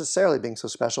not necessarily being so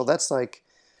special? That's like,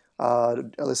 I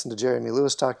listened to Jeremy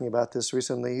Lewis talking about this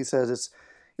recently. He says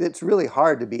it's really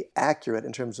hard to be accurate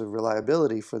in terms of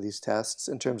reliability for these tests,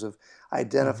 in terms of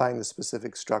identifying the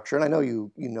specific structure. And I know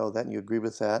you know that and you agree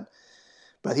with that.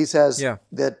 But he says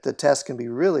that the test can be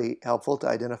really helpful to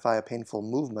identify a painful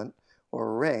movement or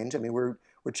a range. I mean, we're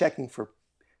checking for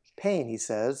pain, he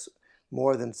says,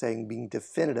 more than saying being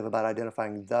definitive about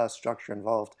identifying the structure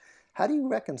involved. How do you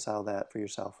reconcile that for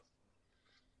yourself?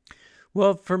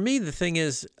 Well, for me, the thing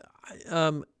is,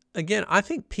 again, I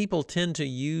think people tend to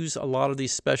use a lot of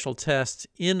these special tests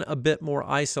in a bit more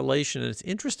isolation. And it's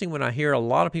interesting when I hear a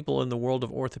lot of people in the world of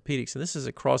orthopedics, and this is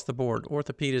across the board,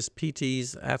 orthopedists,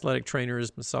 PTs, athletic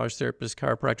trainers, massage therapists,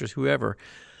 chiropractors, whoever,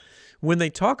 when they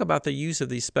talk about the use of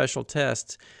these special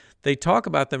tests, they talk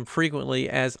about them frequently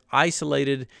as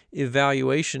isolated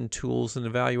evaluation tools and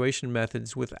evaluation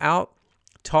methods without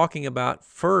talking about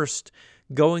first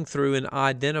going through and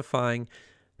identifying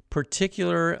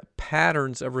particular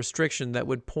patterns of restriction that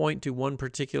would point to one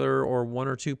particular or one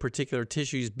or two particular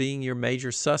tissues being your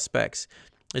major suspects.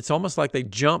 It's almost like they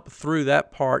jump through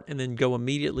that part and then go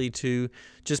immediately to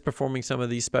just performing some of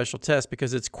these special tests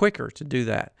because it's quicker to do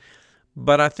that.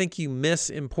 But I think you miss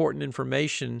important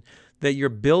information that you're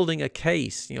building a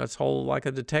case. It's whole like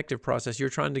a detective process. You're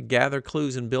trying to gather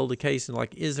clues and build a case and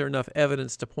is there enough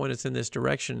evidence to point us in this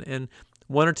direction? And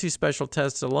one or two special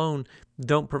tests alone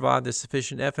don't provide the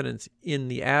sufficient evidence in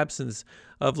the absence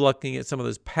of looking at some of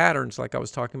those patterns like I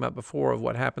was talking about before of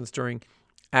what happens during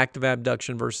active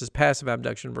abduction versus passive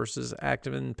abduction versus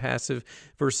active and passive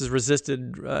versus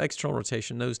resisted external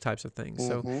rotation, those types of things.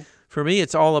 Mm-hmm. So for me,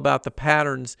 it's all about the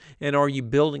patterns and are you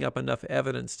building up enough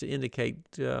evidence to indicate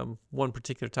one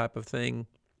particular type of thing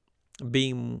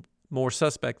being more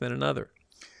suspect than another.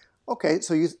 Okay,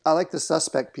 so I like the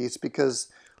suspect piece because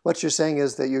what you're saying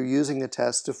is that you're using the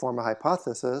test to form a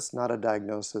hypothesis, not a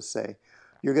diagnosis, say.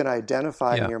 You're going to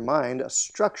identify in your mind a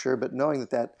structure, but knowing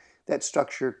that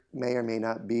structure may or may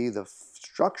not be the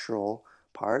structural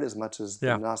part as much as the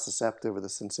nociceptive or the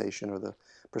sensation or the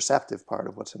perceptive part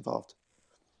of what's involved.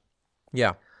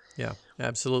 Yeah,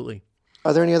 absolutely.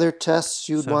 Are there any other tests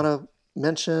you'd want to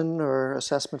mention or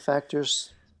assessment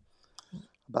factors?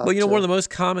 Well, one of the most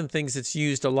common things that's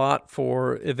used a lot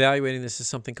for evaluating this is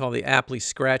something called the Apley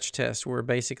scratch test, where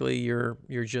basically you're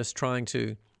just trying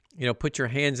to, put your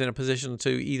hands in a position to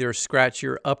either scratch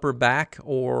your upper back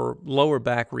or lower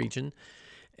back region,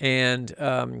 and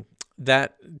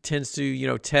that tends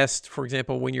to, test, for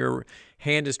example, when your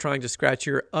hand is trying to scratch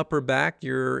your upper back,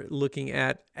 you're looking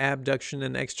at abduction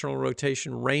and external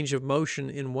rotation range of motion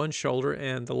in one shoulder,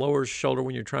 and the lower shoulder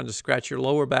when you're trying to scratch your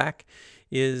lower back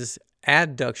is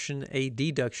adduction,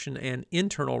 adduction, and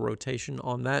internal rotation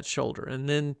on that shoulder. And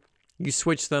then you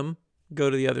switch them,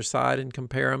 go to the other side and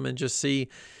compare them and just see,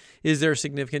 is there a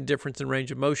significant difference in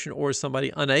range of motion, or is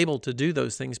somebody unable to do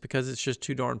those things because it's just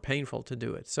too darn painful to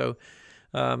do it? So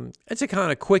it's a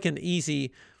kind of quick and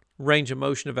easy range of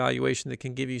motion evaluation that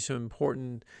can give you some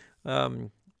important,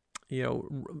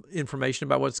 information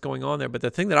about what's going on there. But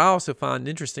the thing that I also find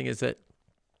interesting is that,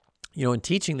 in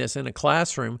teaching this in a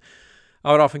classroom,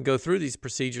 I would often go through these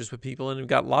procedures with people, and we've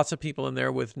got lots of people in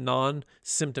there with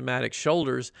non-symptomatic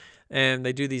shoulders, and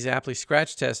they do these Apley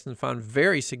scratch tests and find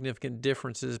very significant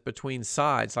differences between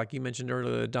sides, like you mentioned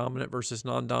earlier, the dominant versus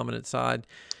non-dominant side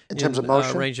in terms of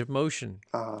motion, range of motion.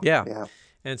 Yeah.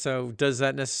 And so does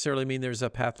that necessarily mean there's a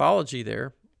pathology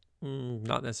there?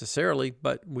 Not necessarily,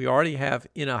 but we already have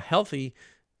in a healthy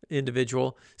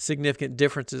individual significant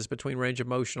differences between range of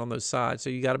motion on those sides.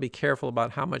 So you got to be careful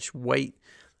about how much weight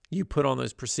you put on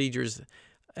those procedures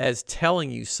as telling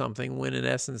you something, when in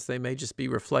essence they may just be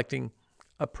reflecting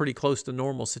a pretty close to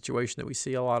normal situation that we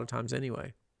see a lot of times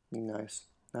anyway. Nice.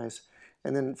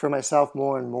 And then for myself,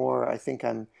 more and more, I think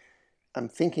I'm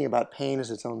thinking about pain as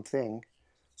its own thing,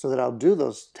 so that I'll do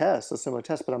those tests, those similar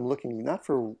tests, but I'm looking not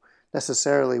for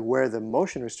necessarily where the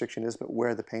motion restriction is, but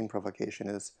where the pain provocation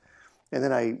is. And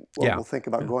then I will think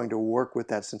about going to work with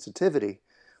that sensitivity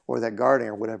or that guarding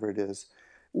or whatever it is.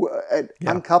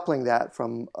 I'm coupling that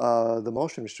from the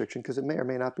motion restriction, because it may or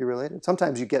may not be related.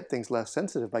 Sometimes you get things less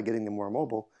sensitive by getting them more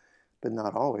mobile, but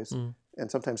not always. And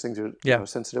sometimes things are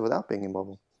sensitive without being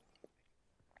immobile.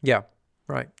 Yeah,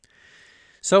 right.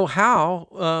 So how,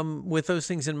 with those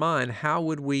things in mind, how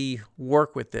would we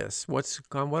work with this? What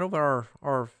are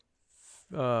our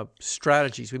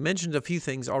strategies? We mentioned a few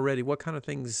things already. What kind of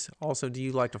things also do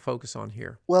you like to focus on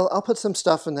here? Well, I'll put some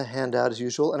stuff in the handout as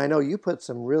usual, and I know you put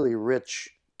some really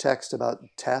rich text about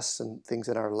tests and things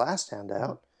in our last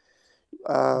handout.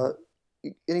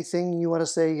 Anything you want to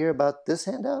say here about this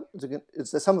handout?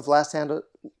 Is some of last handout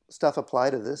stuff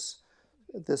apply to this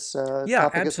topic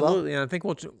absolutely. as well? And I think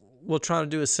we'll try to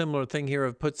do a similar thing here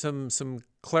of put some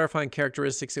clarifying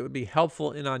characteristics that would be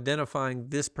helpful in identifying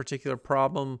this particular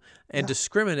problem and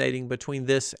discriminating between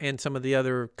this and some of the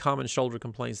other common shoulder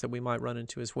complaints that we might run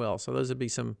into as well. So those would be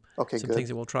some things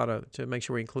that we'll try to make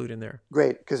sure we include in there.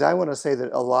 Great, because I want to say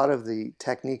that a lot of the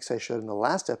techniques I showed in the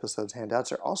last episode's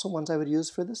handouts are also ones I would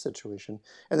use for this situation.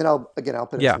 And then I'll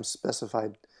put in some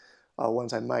specified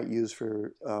ones I might use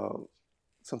for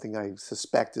something I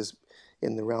suspect is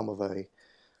in the realm of an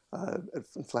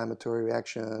inflammatory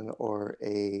reaction or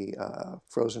a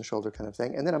frozen shoulder kind of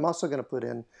thing. And then I'm also going to put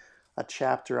in a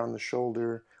chapter on the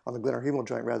shoulder, on the glenohumeral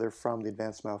joint rather, from the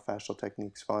Advanced Myofascial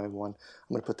Techniques Volume 1. I'm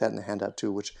going to put that in the handout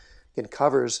too, which again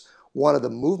covers one of the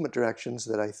movement directions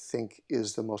that I think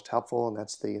is the most helpful, and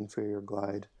that's the inferior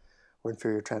glide or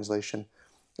inferior translation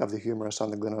of the humerus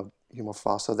on the glenohumeral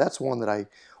fossa. That's one that I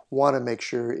want to make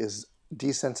sure is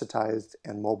desensitized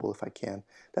and mobile if I can.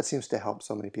 That seems to help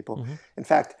so many people. In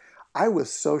fact, I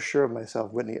was so sure of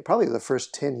myself, Whitney, probably the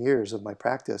first 10 years of my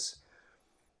practice,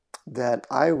 that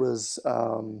I was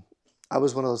one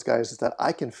of those guys that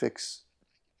I can fix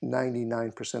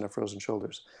 99% of frozen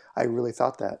shoulders. I really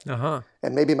thought that.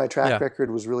 And maybe my track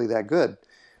record was really that good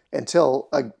until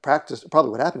I practiced.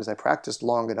 Probably what happened is I practiced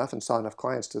long enough and saw enough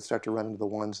clients to start to run into the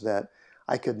ones that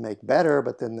I could make better,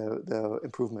 but then the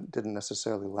improvement didn't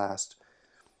necessarily last.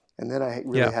 And then I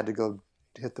really had to go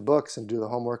hit the books and do the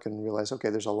homework and realize, okay,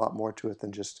 there's a lot more to it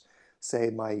than just say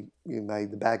the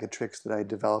bag of tricks that I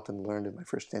developed and learned in my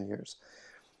first 10 years.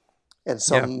 And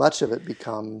so much of it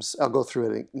becomes, I'll go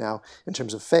through it now in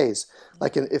terms of phase.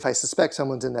 Like if I suspect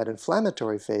someone's in that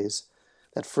inflammatory phase,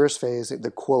 that first phase,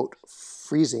 the quote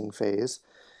freezing phase,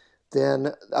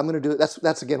 then I'm going to do it.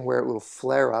 That's again where it will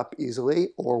flare up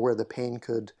easily or where the pain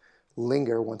could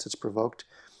linger once it's provoked.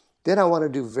 Then I want to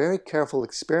do very careful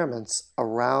experiments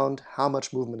around how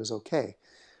much movement is okay.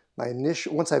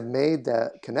 Once I've made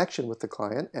that connection with the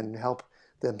client and help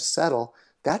them settle,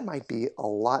 that might be a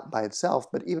lot by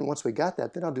itself. But even once we got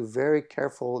that, then I'll do very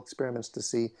careful experiments to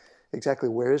see exactly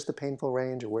where is the painful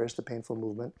range or where is the painful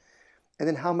movement. And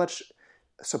then how much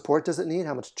support does it need?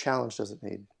 How much challenge does it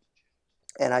need?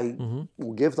 And I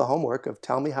will give the homework of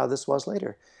tell me how this was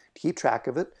later. Keep track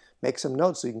of it. Make some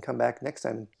notes so you can come back next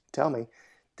time and tell me,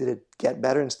 did it get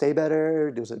better and stay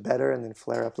better? Was it better and then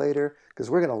flare up later? Because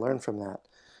we're going to learn from that.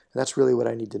 And that's really what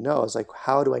I need to know is like,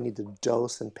 how do I need to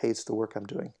dose and pace the work I'm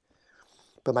doing?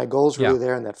 But my goal is really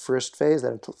there in that first phase,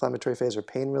 that inflammatory phase, or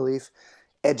pain relief.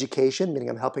 Education, meaning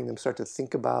I'm helping them start to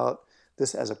think about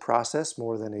this as a process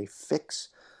more than a fix,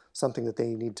 something that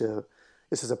they need to.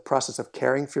 This is a process of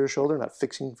caring for your shoulder, not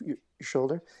fixing your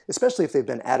shoulder, especially if they've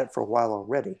been at it for a while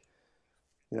already.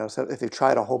 So if they've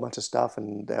tried a whole bunch of stuff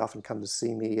and they often come to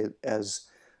see me as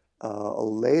a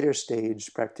later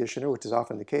stage practitioner, which is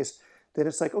often the case, then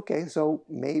it's like, okay, so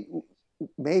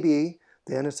maybe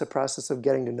then it's a process of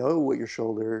getting to know what your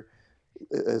shoulder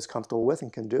is comfortable with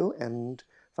and can do, and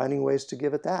finding ways to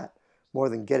give it that more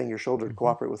than getting your shoulder to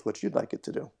cooperate with what you'd like it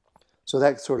to do. So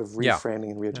that sort of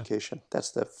reframing and re-education,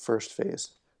 that's the first phase,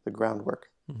 the groundwork.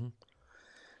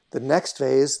 The next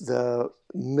phase, the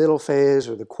middle phase,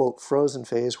 or the quote frozen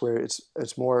phase, where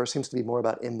it's more, seems to be more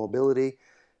about immobility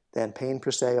than pain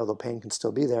per se, although pain can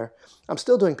still be there. I'm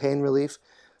still doing pain relief,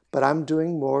 but I'm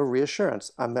doing more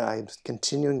reassurance. I'm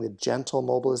continuing the gentle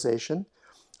mobilization.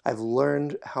 I've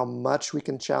learned how much we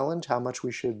can challenge, how much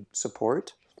we should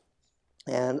support,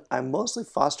 and I'm mostly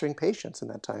fostering patience in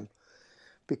that time,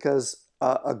 because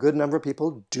a good number of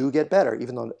people do get better,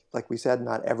 even though, like we said,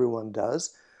 not everyone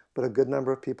does, but a good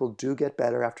number of people do get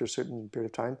better after a certain period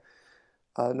of time,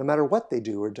 no matter what they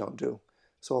do or don't do.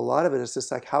 So a lot of it is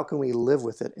just like, how can we live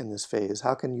with it in this phase?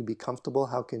 How can you be comfortable?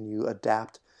 How can you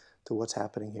adapt to what's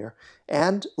happening here?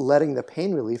 And letting the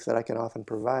pain relief that I can often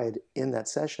provide in that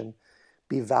session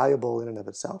be valuable in and of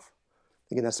itself.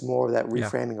 Again, that's more of that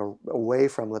reframing away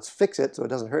from let's fix it so it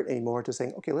doesn't hurt anymore, to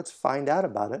saying, okay, let's find out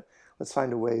about it. Let's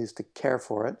find ways to care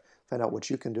for it, find out what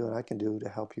you can do and I can do to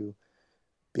help you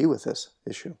be with this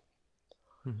issue.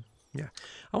 Yeah.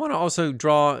 I want to also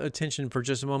draw attention for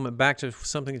just a moment back to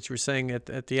something that you were saying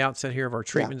at the outset here of our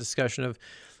treatment discussion, of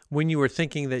when you were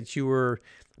thinking that you were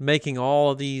making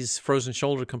all of these frozen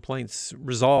shoulder complaints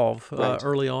resolve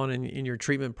early on in your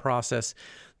treatment process.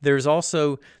 There's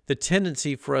also the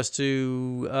tendency for us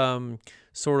to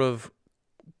sort of,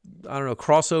 I don't know,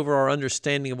 cross over our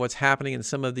understanding of what's happening in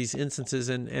some of these instances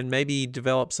and maybe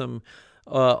develop some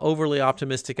overly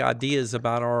optimistic ideas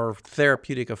about our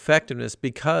therapeutic effectiveness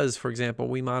because, for example,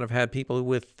 we might have had people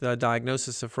with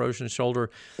diagnosis of frozen shoulder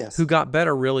who got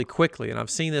better really quickly. And I've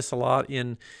seen this a lot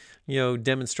in,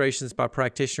 demonstrations by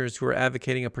practitioners who are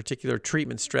advocating a particular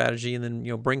treatment strategy, and then,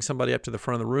 bring somebody up to the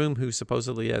front of the room who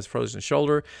supposedly has frozen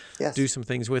shoulder, do some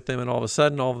things with them, and all of a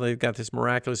sudden, they've got this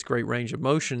miraculous great range of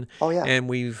motion. And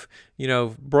we've,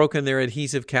 broken their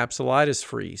adhesive capsulitis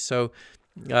free. So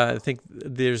I think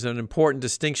there's an important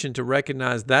distinction to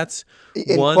recognize. That's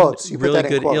in one quotes. You really put that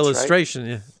in good quotes, illustration.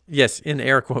 Right? Yes, in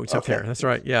air quotes up there. That's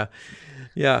right.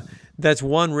 Yeah. That's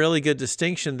one really good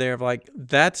distinction there of like,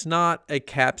 that's not a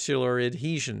capsular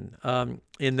adhesion.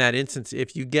 In that instance,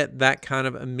 if you get that kind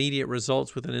of immediate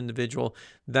results with an individual,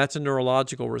 that's a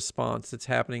neurological response that's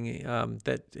happening.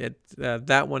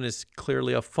 That one is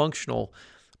clearly a functional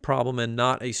problem and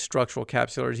not a structural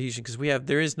capsular adhesion, because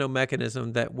there is no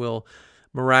mechanism that will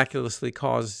miraculously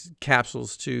cause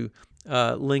capsules to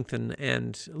lengthen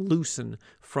and loosen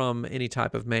from any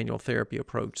type of manual therapy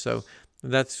approach. So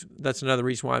that's another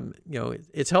reason why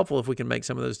it's helpful if we can make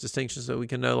some of those distinctions, so we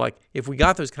can know, like, if we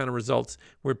got those kind of results,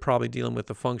 we're probably dealing with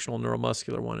the functional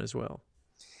neuromuscular one as well.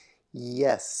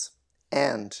 Yes,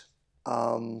 and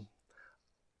I'm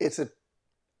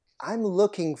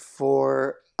looking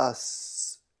for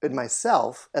us in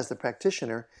myself as the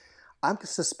practitioner. I'm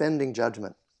suspending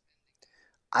judgment.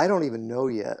 I don't even know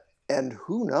yet, and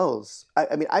who knows? I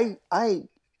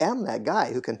am that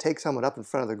guy who can take someone up in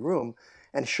front of the room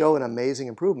and show an amazing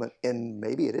improvement in,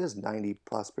 maybe it is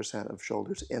 90+% of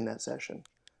shoulders in that session.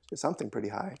 It's something pretty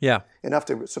high. Yeah. Enough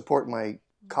to support my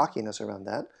cockiness around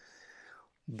that.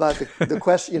 But the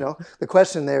question, the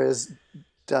question there is,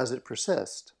 does it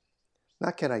persist?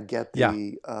 Not can I get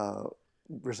the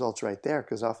results right there,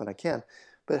 because often I can,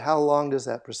 but how long does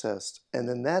that persist? And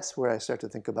then that's where I start to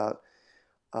think about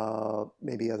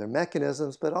maybe other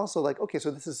mechanisms, but also like, okay,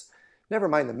 so this is, never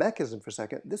mind the mechanism for a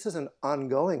second, this is an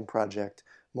ongoing project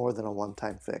more than a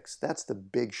one-time fix. That's the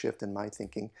big shift in my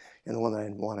thinking, and the one that I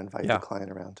want to invite the client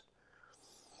around.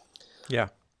 Yeah.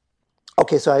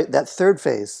 Okay, so that third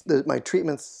phase, my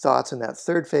treatment thoughts in that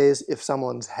third phase, if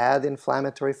someone's had the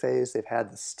inflammatory phase, they've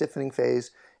had the stiffening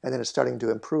phase, and then it's starting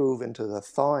to improve into the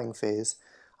thawing phase,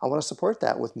 I want to support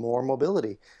that with more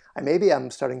mobility. Maybe I'm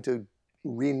starting to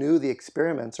renew the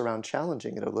experiments around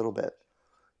challenging it a little bit.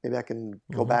 Maybe I can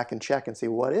go back and check and see,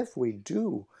 what if we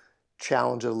do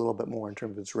challenge it a little bit more in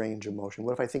terms of its range of motion?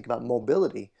 What if I think about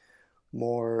mobility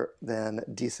more than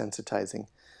desensitizing,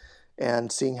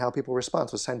 and seeing how people respond?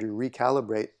 So it's time to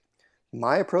recalibrate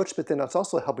my approach, but then it's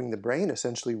also helping the brain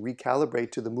essentially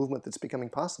recalibrate to the movement that's becoming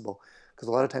possible. Because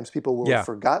a lot of times people will have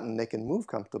forgotten they can move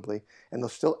comfortably, and they're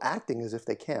still acting as if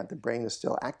they can't. The brain is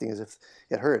still acting as if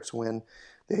it hurts when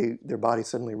their body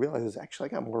suddenly realizes, actually,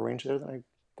 I got more range there than I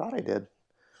thought I did.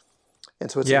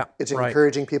 And so it's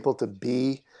encouraging people to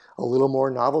be a little more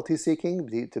novelty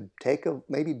seeking, to take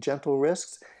maybe gentle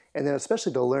risks, and then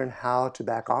especially to learn how to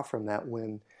back off from that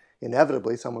when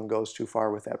inevitably someone goes too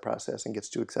far with that process and gets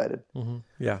too excited.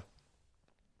 Yeah.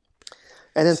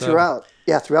 And then throughout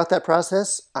that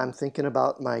process, I'm thinking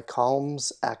about my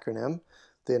CALMS acronym,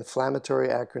 the inflammatory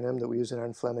acronym that we use in our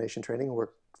inflammation training. We're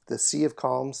the sea of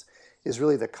calms is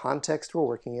really the context we're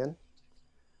working in,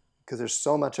 because there's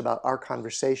so much about our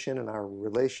conversation and our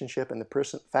relationship and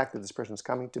the fact that this person is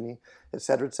coming to me, et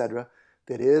cetera,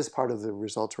 that is part of the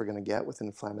results we're going to get with an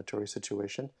inflammatory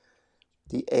situation.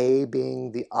 The A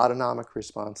being the autonomic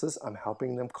responses. I'm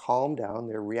helping them calm down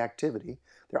their reactivity,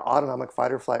 their autonomic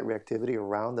fight or flight reactivity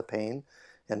around the pain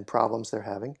and problems they're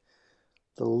having.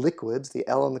 The liquids, the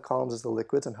L in the calms is the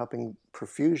liquids. I'm helping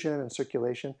perfusion and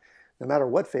circulation. No matter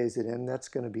what phase it's in, that's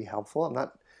going to be helpful. I'm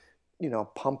not,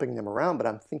 pumping them around, but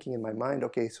I'm thinking in my mind,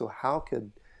 okay, so how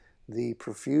could the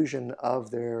perfusion of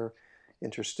their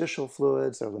interstitial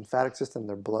fluids, their lymphatic system,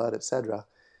 their blood, etc.,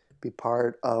 be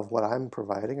part of what I'm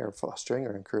providing or fostering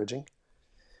or encouraging?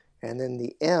 And then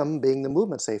the M being the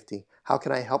movement safety. How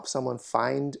can I help someone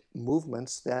find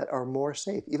movements that are more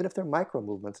safe, even if they're micro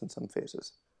movements in some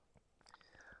phases?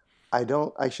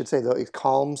 I should say, though, it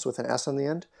calms with an S on the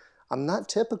end. I'm not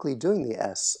typically doing the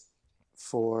S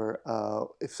for,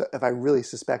 if I really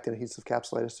suspect an adhesive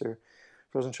capsulitis or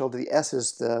frozen shoulder. The S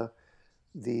is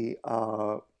the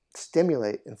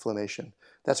stimulate inflammation.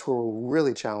 That's where we'll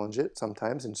really challenge it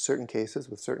sometimes in certain cases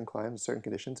with certain clients, certain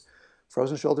conditions.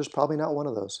 Frozen shoulder is probably not one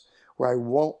of those, where I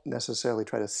won't necessarily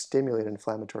try to stimulate an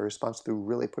inflammatory response through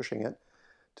really pushing it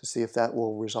to see if that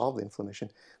will resolve the inflammation.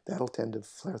 That'll tend to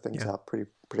flare things out pretty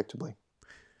predictably.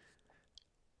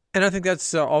 And I think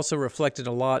that's also reflected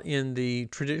a lot in the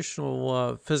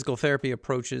traditional physical therapy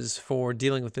approaches for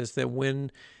dealing with this, that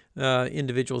when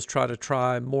individuals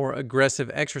try more aggressive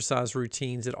exercise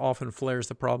routines, it often flares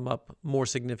the problem up more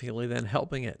significantly than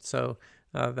helping it. So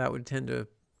that would tend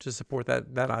to support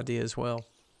that idea as well.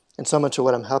 And so much of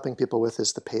what I'm helping people with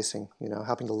is the pacing,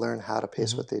 helping to learn how to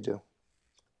pace what they do.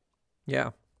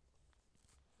 Yeah.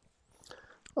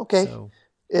 Okay. So,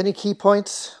 any key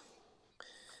points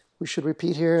we should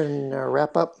repeat here and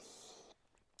wrap up?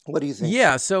 What do you think?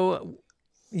 Yeah. So,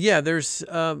 there's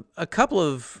a couple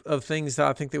of things that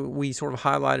I think that we sort of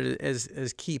highlighted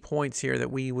as key points here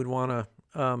that we would want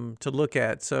to look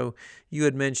at. So you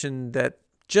had mentioned that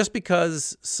just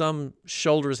because some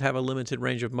shoulders have a limited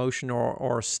range of motion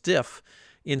or stiff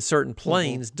in certain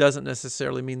planes doesn't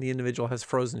necessarily mean the individual has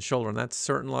frozen shoulder. And that's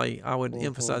certainly, I would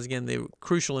emphasize again, the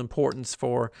crucial importance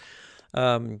for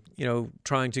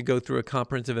trying to go through a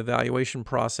comprehensive evaluation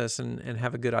process and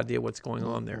have a good idea what's going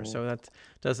on there. So that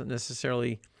doesn't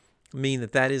necessarily mean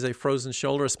that is a frozen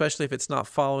shoulder, especially if it's not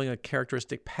following a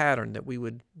characteristic pattern that we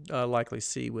would likely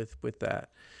see with that.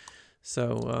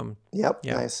 So,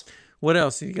 nice. What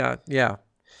else you got? Yeah.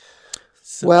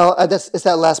 So, well, it's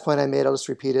that last point I made. I'll just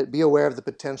repeat it. Be aware of the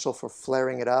potential for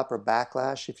flaring it up or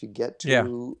backlash if you get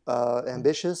too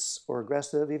ambitious or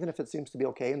aggressive, even if it seems to be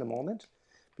okay in the moment.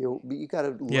 You got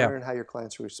to learn how your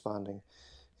clients are responding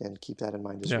and keep that in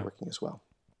mind as you're working as well.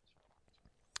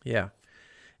 Yeah.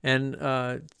 And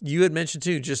you had mentioned,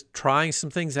 too, just trying some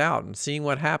things out and seeing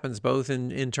what happens, both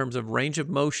in terms of range of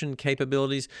motion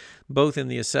capabilities, both in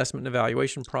the assessment and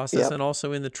evaluation process and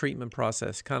also in the treatment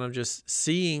process, kind of just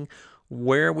seeing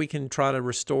where we can try to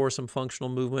restore some functional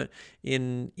movement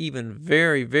in even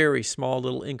very, very small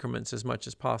little increments as much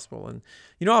as possible. And,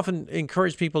 often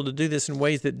encourage people to do this in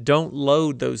ways that don't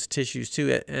load those tissues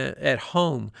too at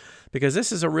home, because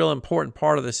this is a real important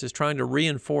part of this, is trying to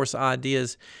reinforce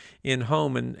ideas in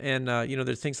home. And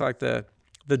there's things like the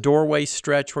doorway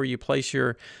stretch, where you place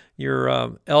your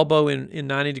elbow in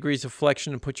 90 degrees of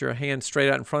flexion and put your hand straight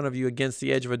out in front of you against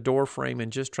the edge of a door frame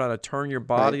and just try to turn your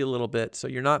body a little bit. So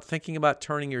you're not thinking about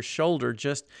turning your shoulder,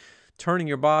 just turning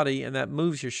your body, and that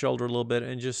moves your shoulder a little bit,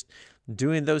 and just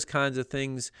doing those kinds of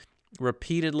things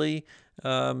repeatedly,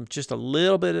 just a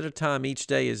little bit at a time each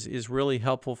day is really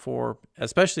helpful for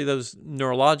especially those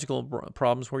neurological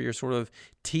problems where you're sort of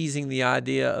teasing the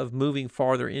idea of moving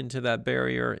farther into that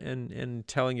barrier and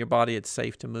telling your body it's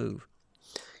safe to move.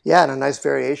 Yeah, and a nice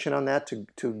variation on that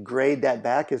to grade that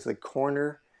back is the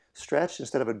corner stretch.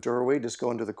 Instead of a doorway, just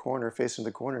go into the corner, face into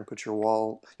the corner, and put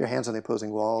your hands on the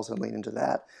opposing walls and lean into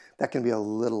that. That can be a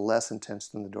little less intense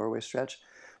than the doorway stretch.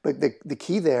 But the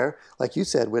key there, like you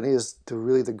said, Whitney, is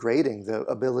the grading, the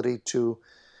ability to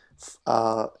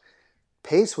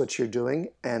pace what you're doing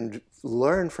and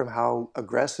learn from how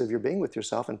aggressive you're being with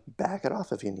yourself and back it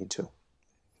off if you need to.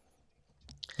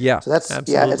 Yeah, so that's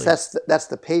absolutely. That's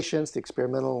the patience, the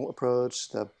experimental approach,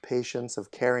 the patience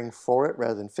of caring for it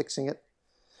rather than fixing it.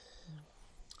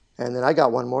 And then I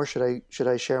got one more. Should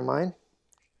I share mine?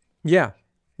 Yeah,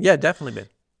 definitely, Ben.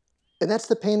 And that's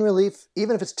the pain relief,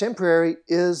 even if it's temporary,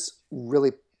 is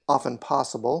really often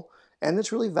possible, and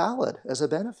it's really valid as a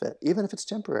benefit, even if it's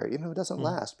temporary, even if it doesn't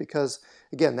last, because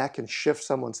again, that can shift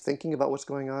someone's thinking about what's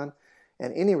going on,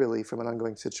 and any relief from an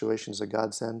ongoing situation is a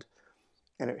godsend.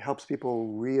 and it helps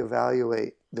people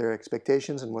reevaluate their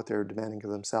expectations and what they're demanding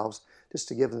of themselves, just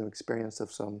to give them an experience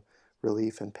of some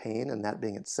relief and pain, and that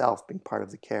being itself being part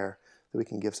of the care that we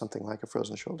can give something like a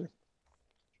frozen shoulder.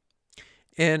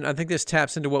 And I think this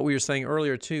taps into what we were saying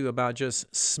earlier too about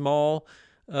just small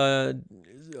wins.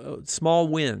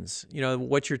 You know,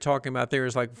 what you're talking about there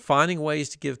is like finding ways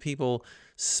to give people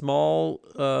small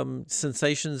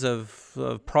sensations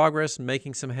of progress and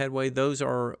making some headway. Those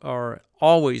are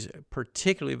always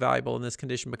particularly valuable in this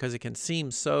condition because it can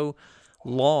seem so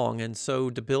long and so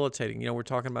debilitating. You know, we're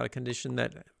talking about a condition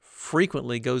that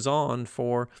frequently goes on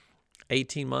for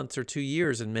 18 months or 2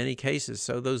 years in many cases.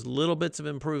 So those little bits of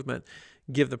improvement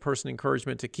give the person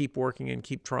encouragement to keep working and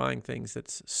keep trying things.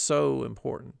 That's so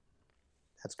important.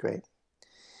 That's great.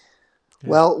 Yeah.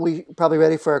 Well, we probably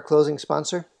ready for our closing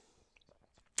sponsor?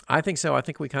 I think so. I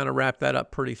think we kind of wrapped that up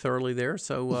pretty thoroughly there.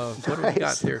 So what do we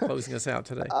got here closing us out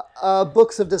today?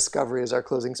 Books of Discovery is our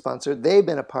closing sponsor. They've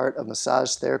been a part of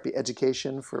massage therapy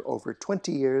education for over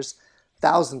 20 years.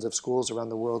 Thousands of schools around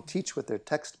the world teach with their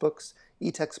textbooks,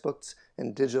 e-textbooks,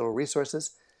 and digital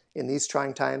resources. In these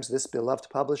trying times, this beloved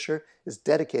publisher is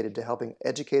dedicated to helping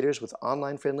educators with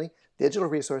online-friendly digital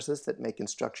resources that make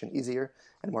instruction easier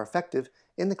and more effective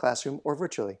in the classroom or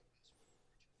virtually.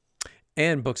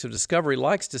 And Books of Discovery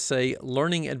likes to say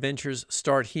learning adventures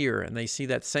start here, and they see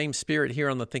that same spirit here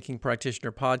on the Thinking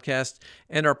Practitioner podcast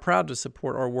and are proud to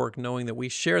support our work knowing that we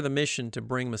share the mission to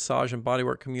bring massage and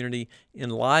bodywork community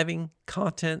enlivening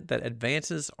content that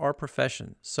advances our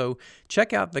profession. So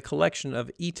check out the collection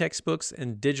of e-textbooks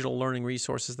and digital learning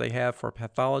resources they have for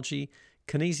pathology,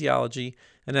 kinesiology,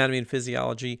 anatomy, and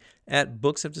physiology at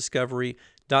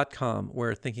booksofdiscovery.com,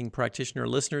 where Thinking Practitioner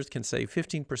listeners can save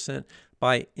 15%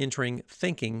 by entering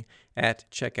Thinking at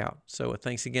checkout. So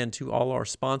thanks again to all our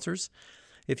sponsors.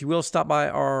 If you will, stop by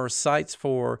our sites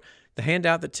for the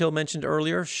handout that Till mentioned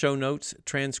earlier, show notes,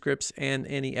 transcripts, and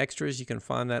any extras. You can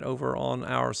find that over on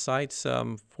our sites.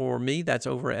 For me, that's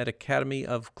over at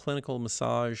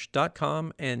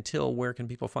academyofclinicalmassage.com. And Till, where can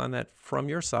people find that from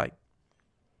your site?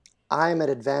 I'm at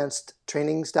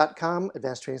advancedtrainings.com,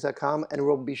 and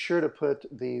we'll be sure to put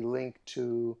the link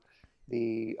to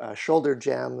the shoulder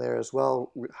jam there as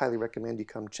well. We highly recommend you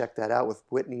come check that out with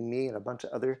Whitney, me, and a bunch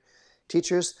of other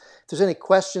teachers. If there's any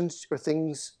questions or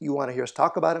things you want to hear us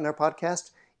talk about in our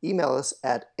podcast, email us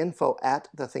at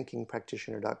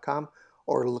info@thethinkingpractitioner.com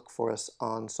or look for us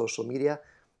on social media.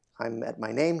 I'm at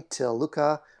my name, Till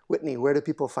Luca. Whitney, where do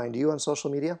people find you on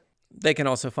social media? They can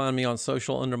also find me on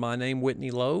social under my name,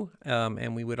 Whitney Lowe,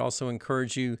 and we would also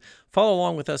encourage you follow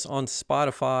along with us on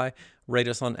Spotify, rate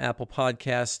us on Apple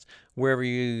Podcasts, wherever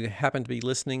you happen to be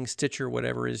listening, Stitcher,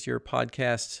 whatever is your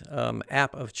podcast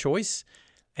app of choice.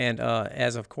 And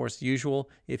as of course usual,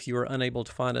 if you are unable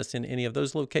to find us in any of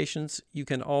those locations, you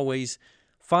can always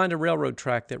find a railroad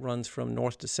track that runs from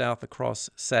north to south across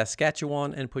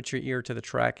Saskatchewan and put your ear to the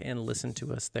track and listen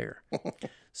to us there.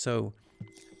 So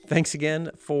thanks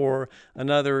again for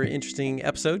another interesting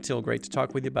episode. Till, great to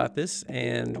talk with you about this,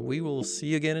 and we will see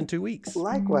you again in 2 weeks.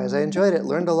 Likewise, I enjoyed it,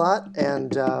 learned a lot,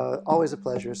 and always a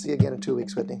pleasure. See you again in 2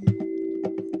 weeks, Whitney.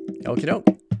 Okie doke.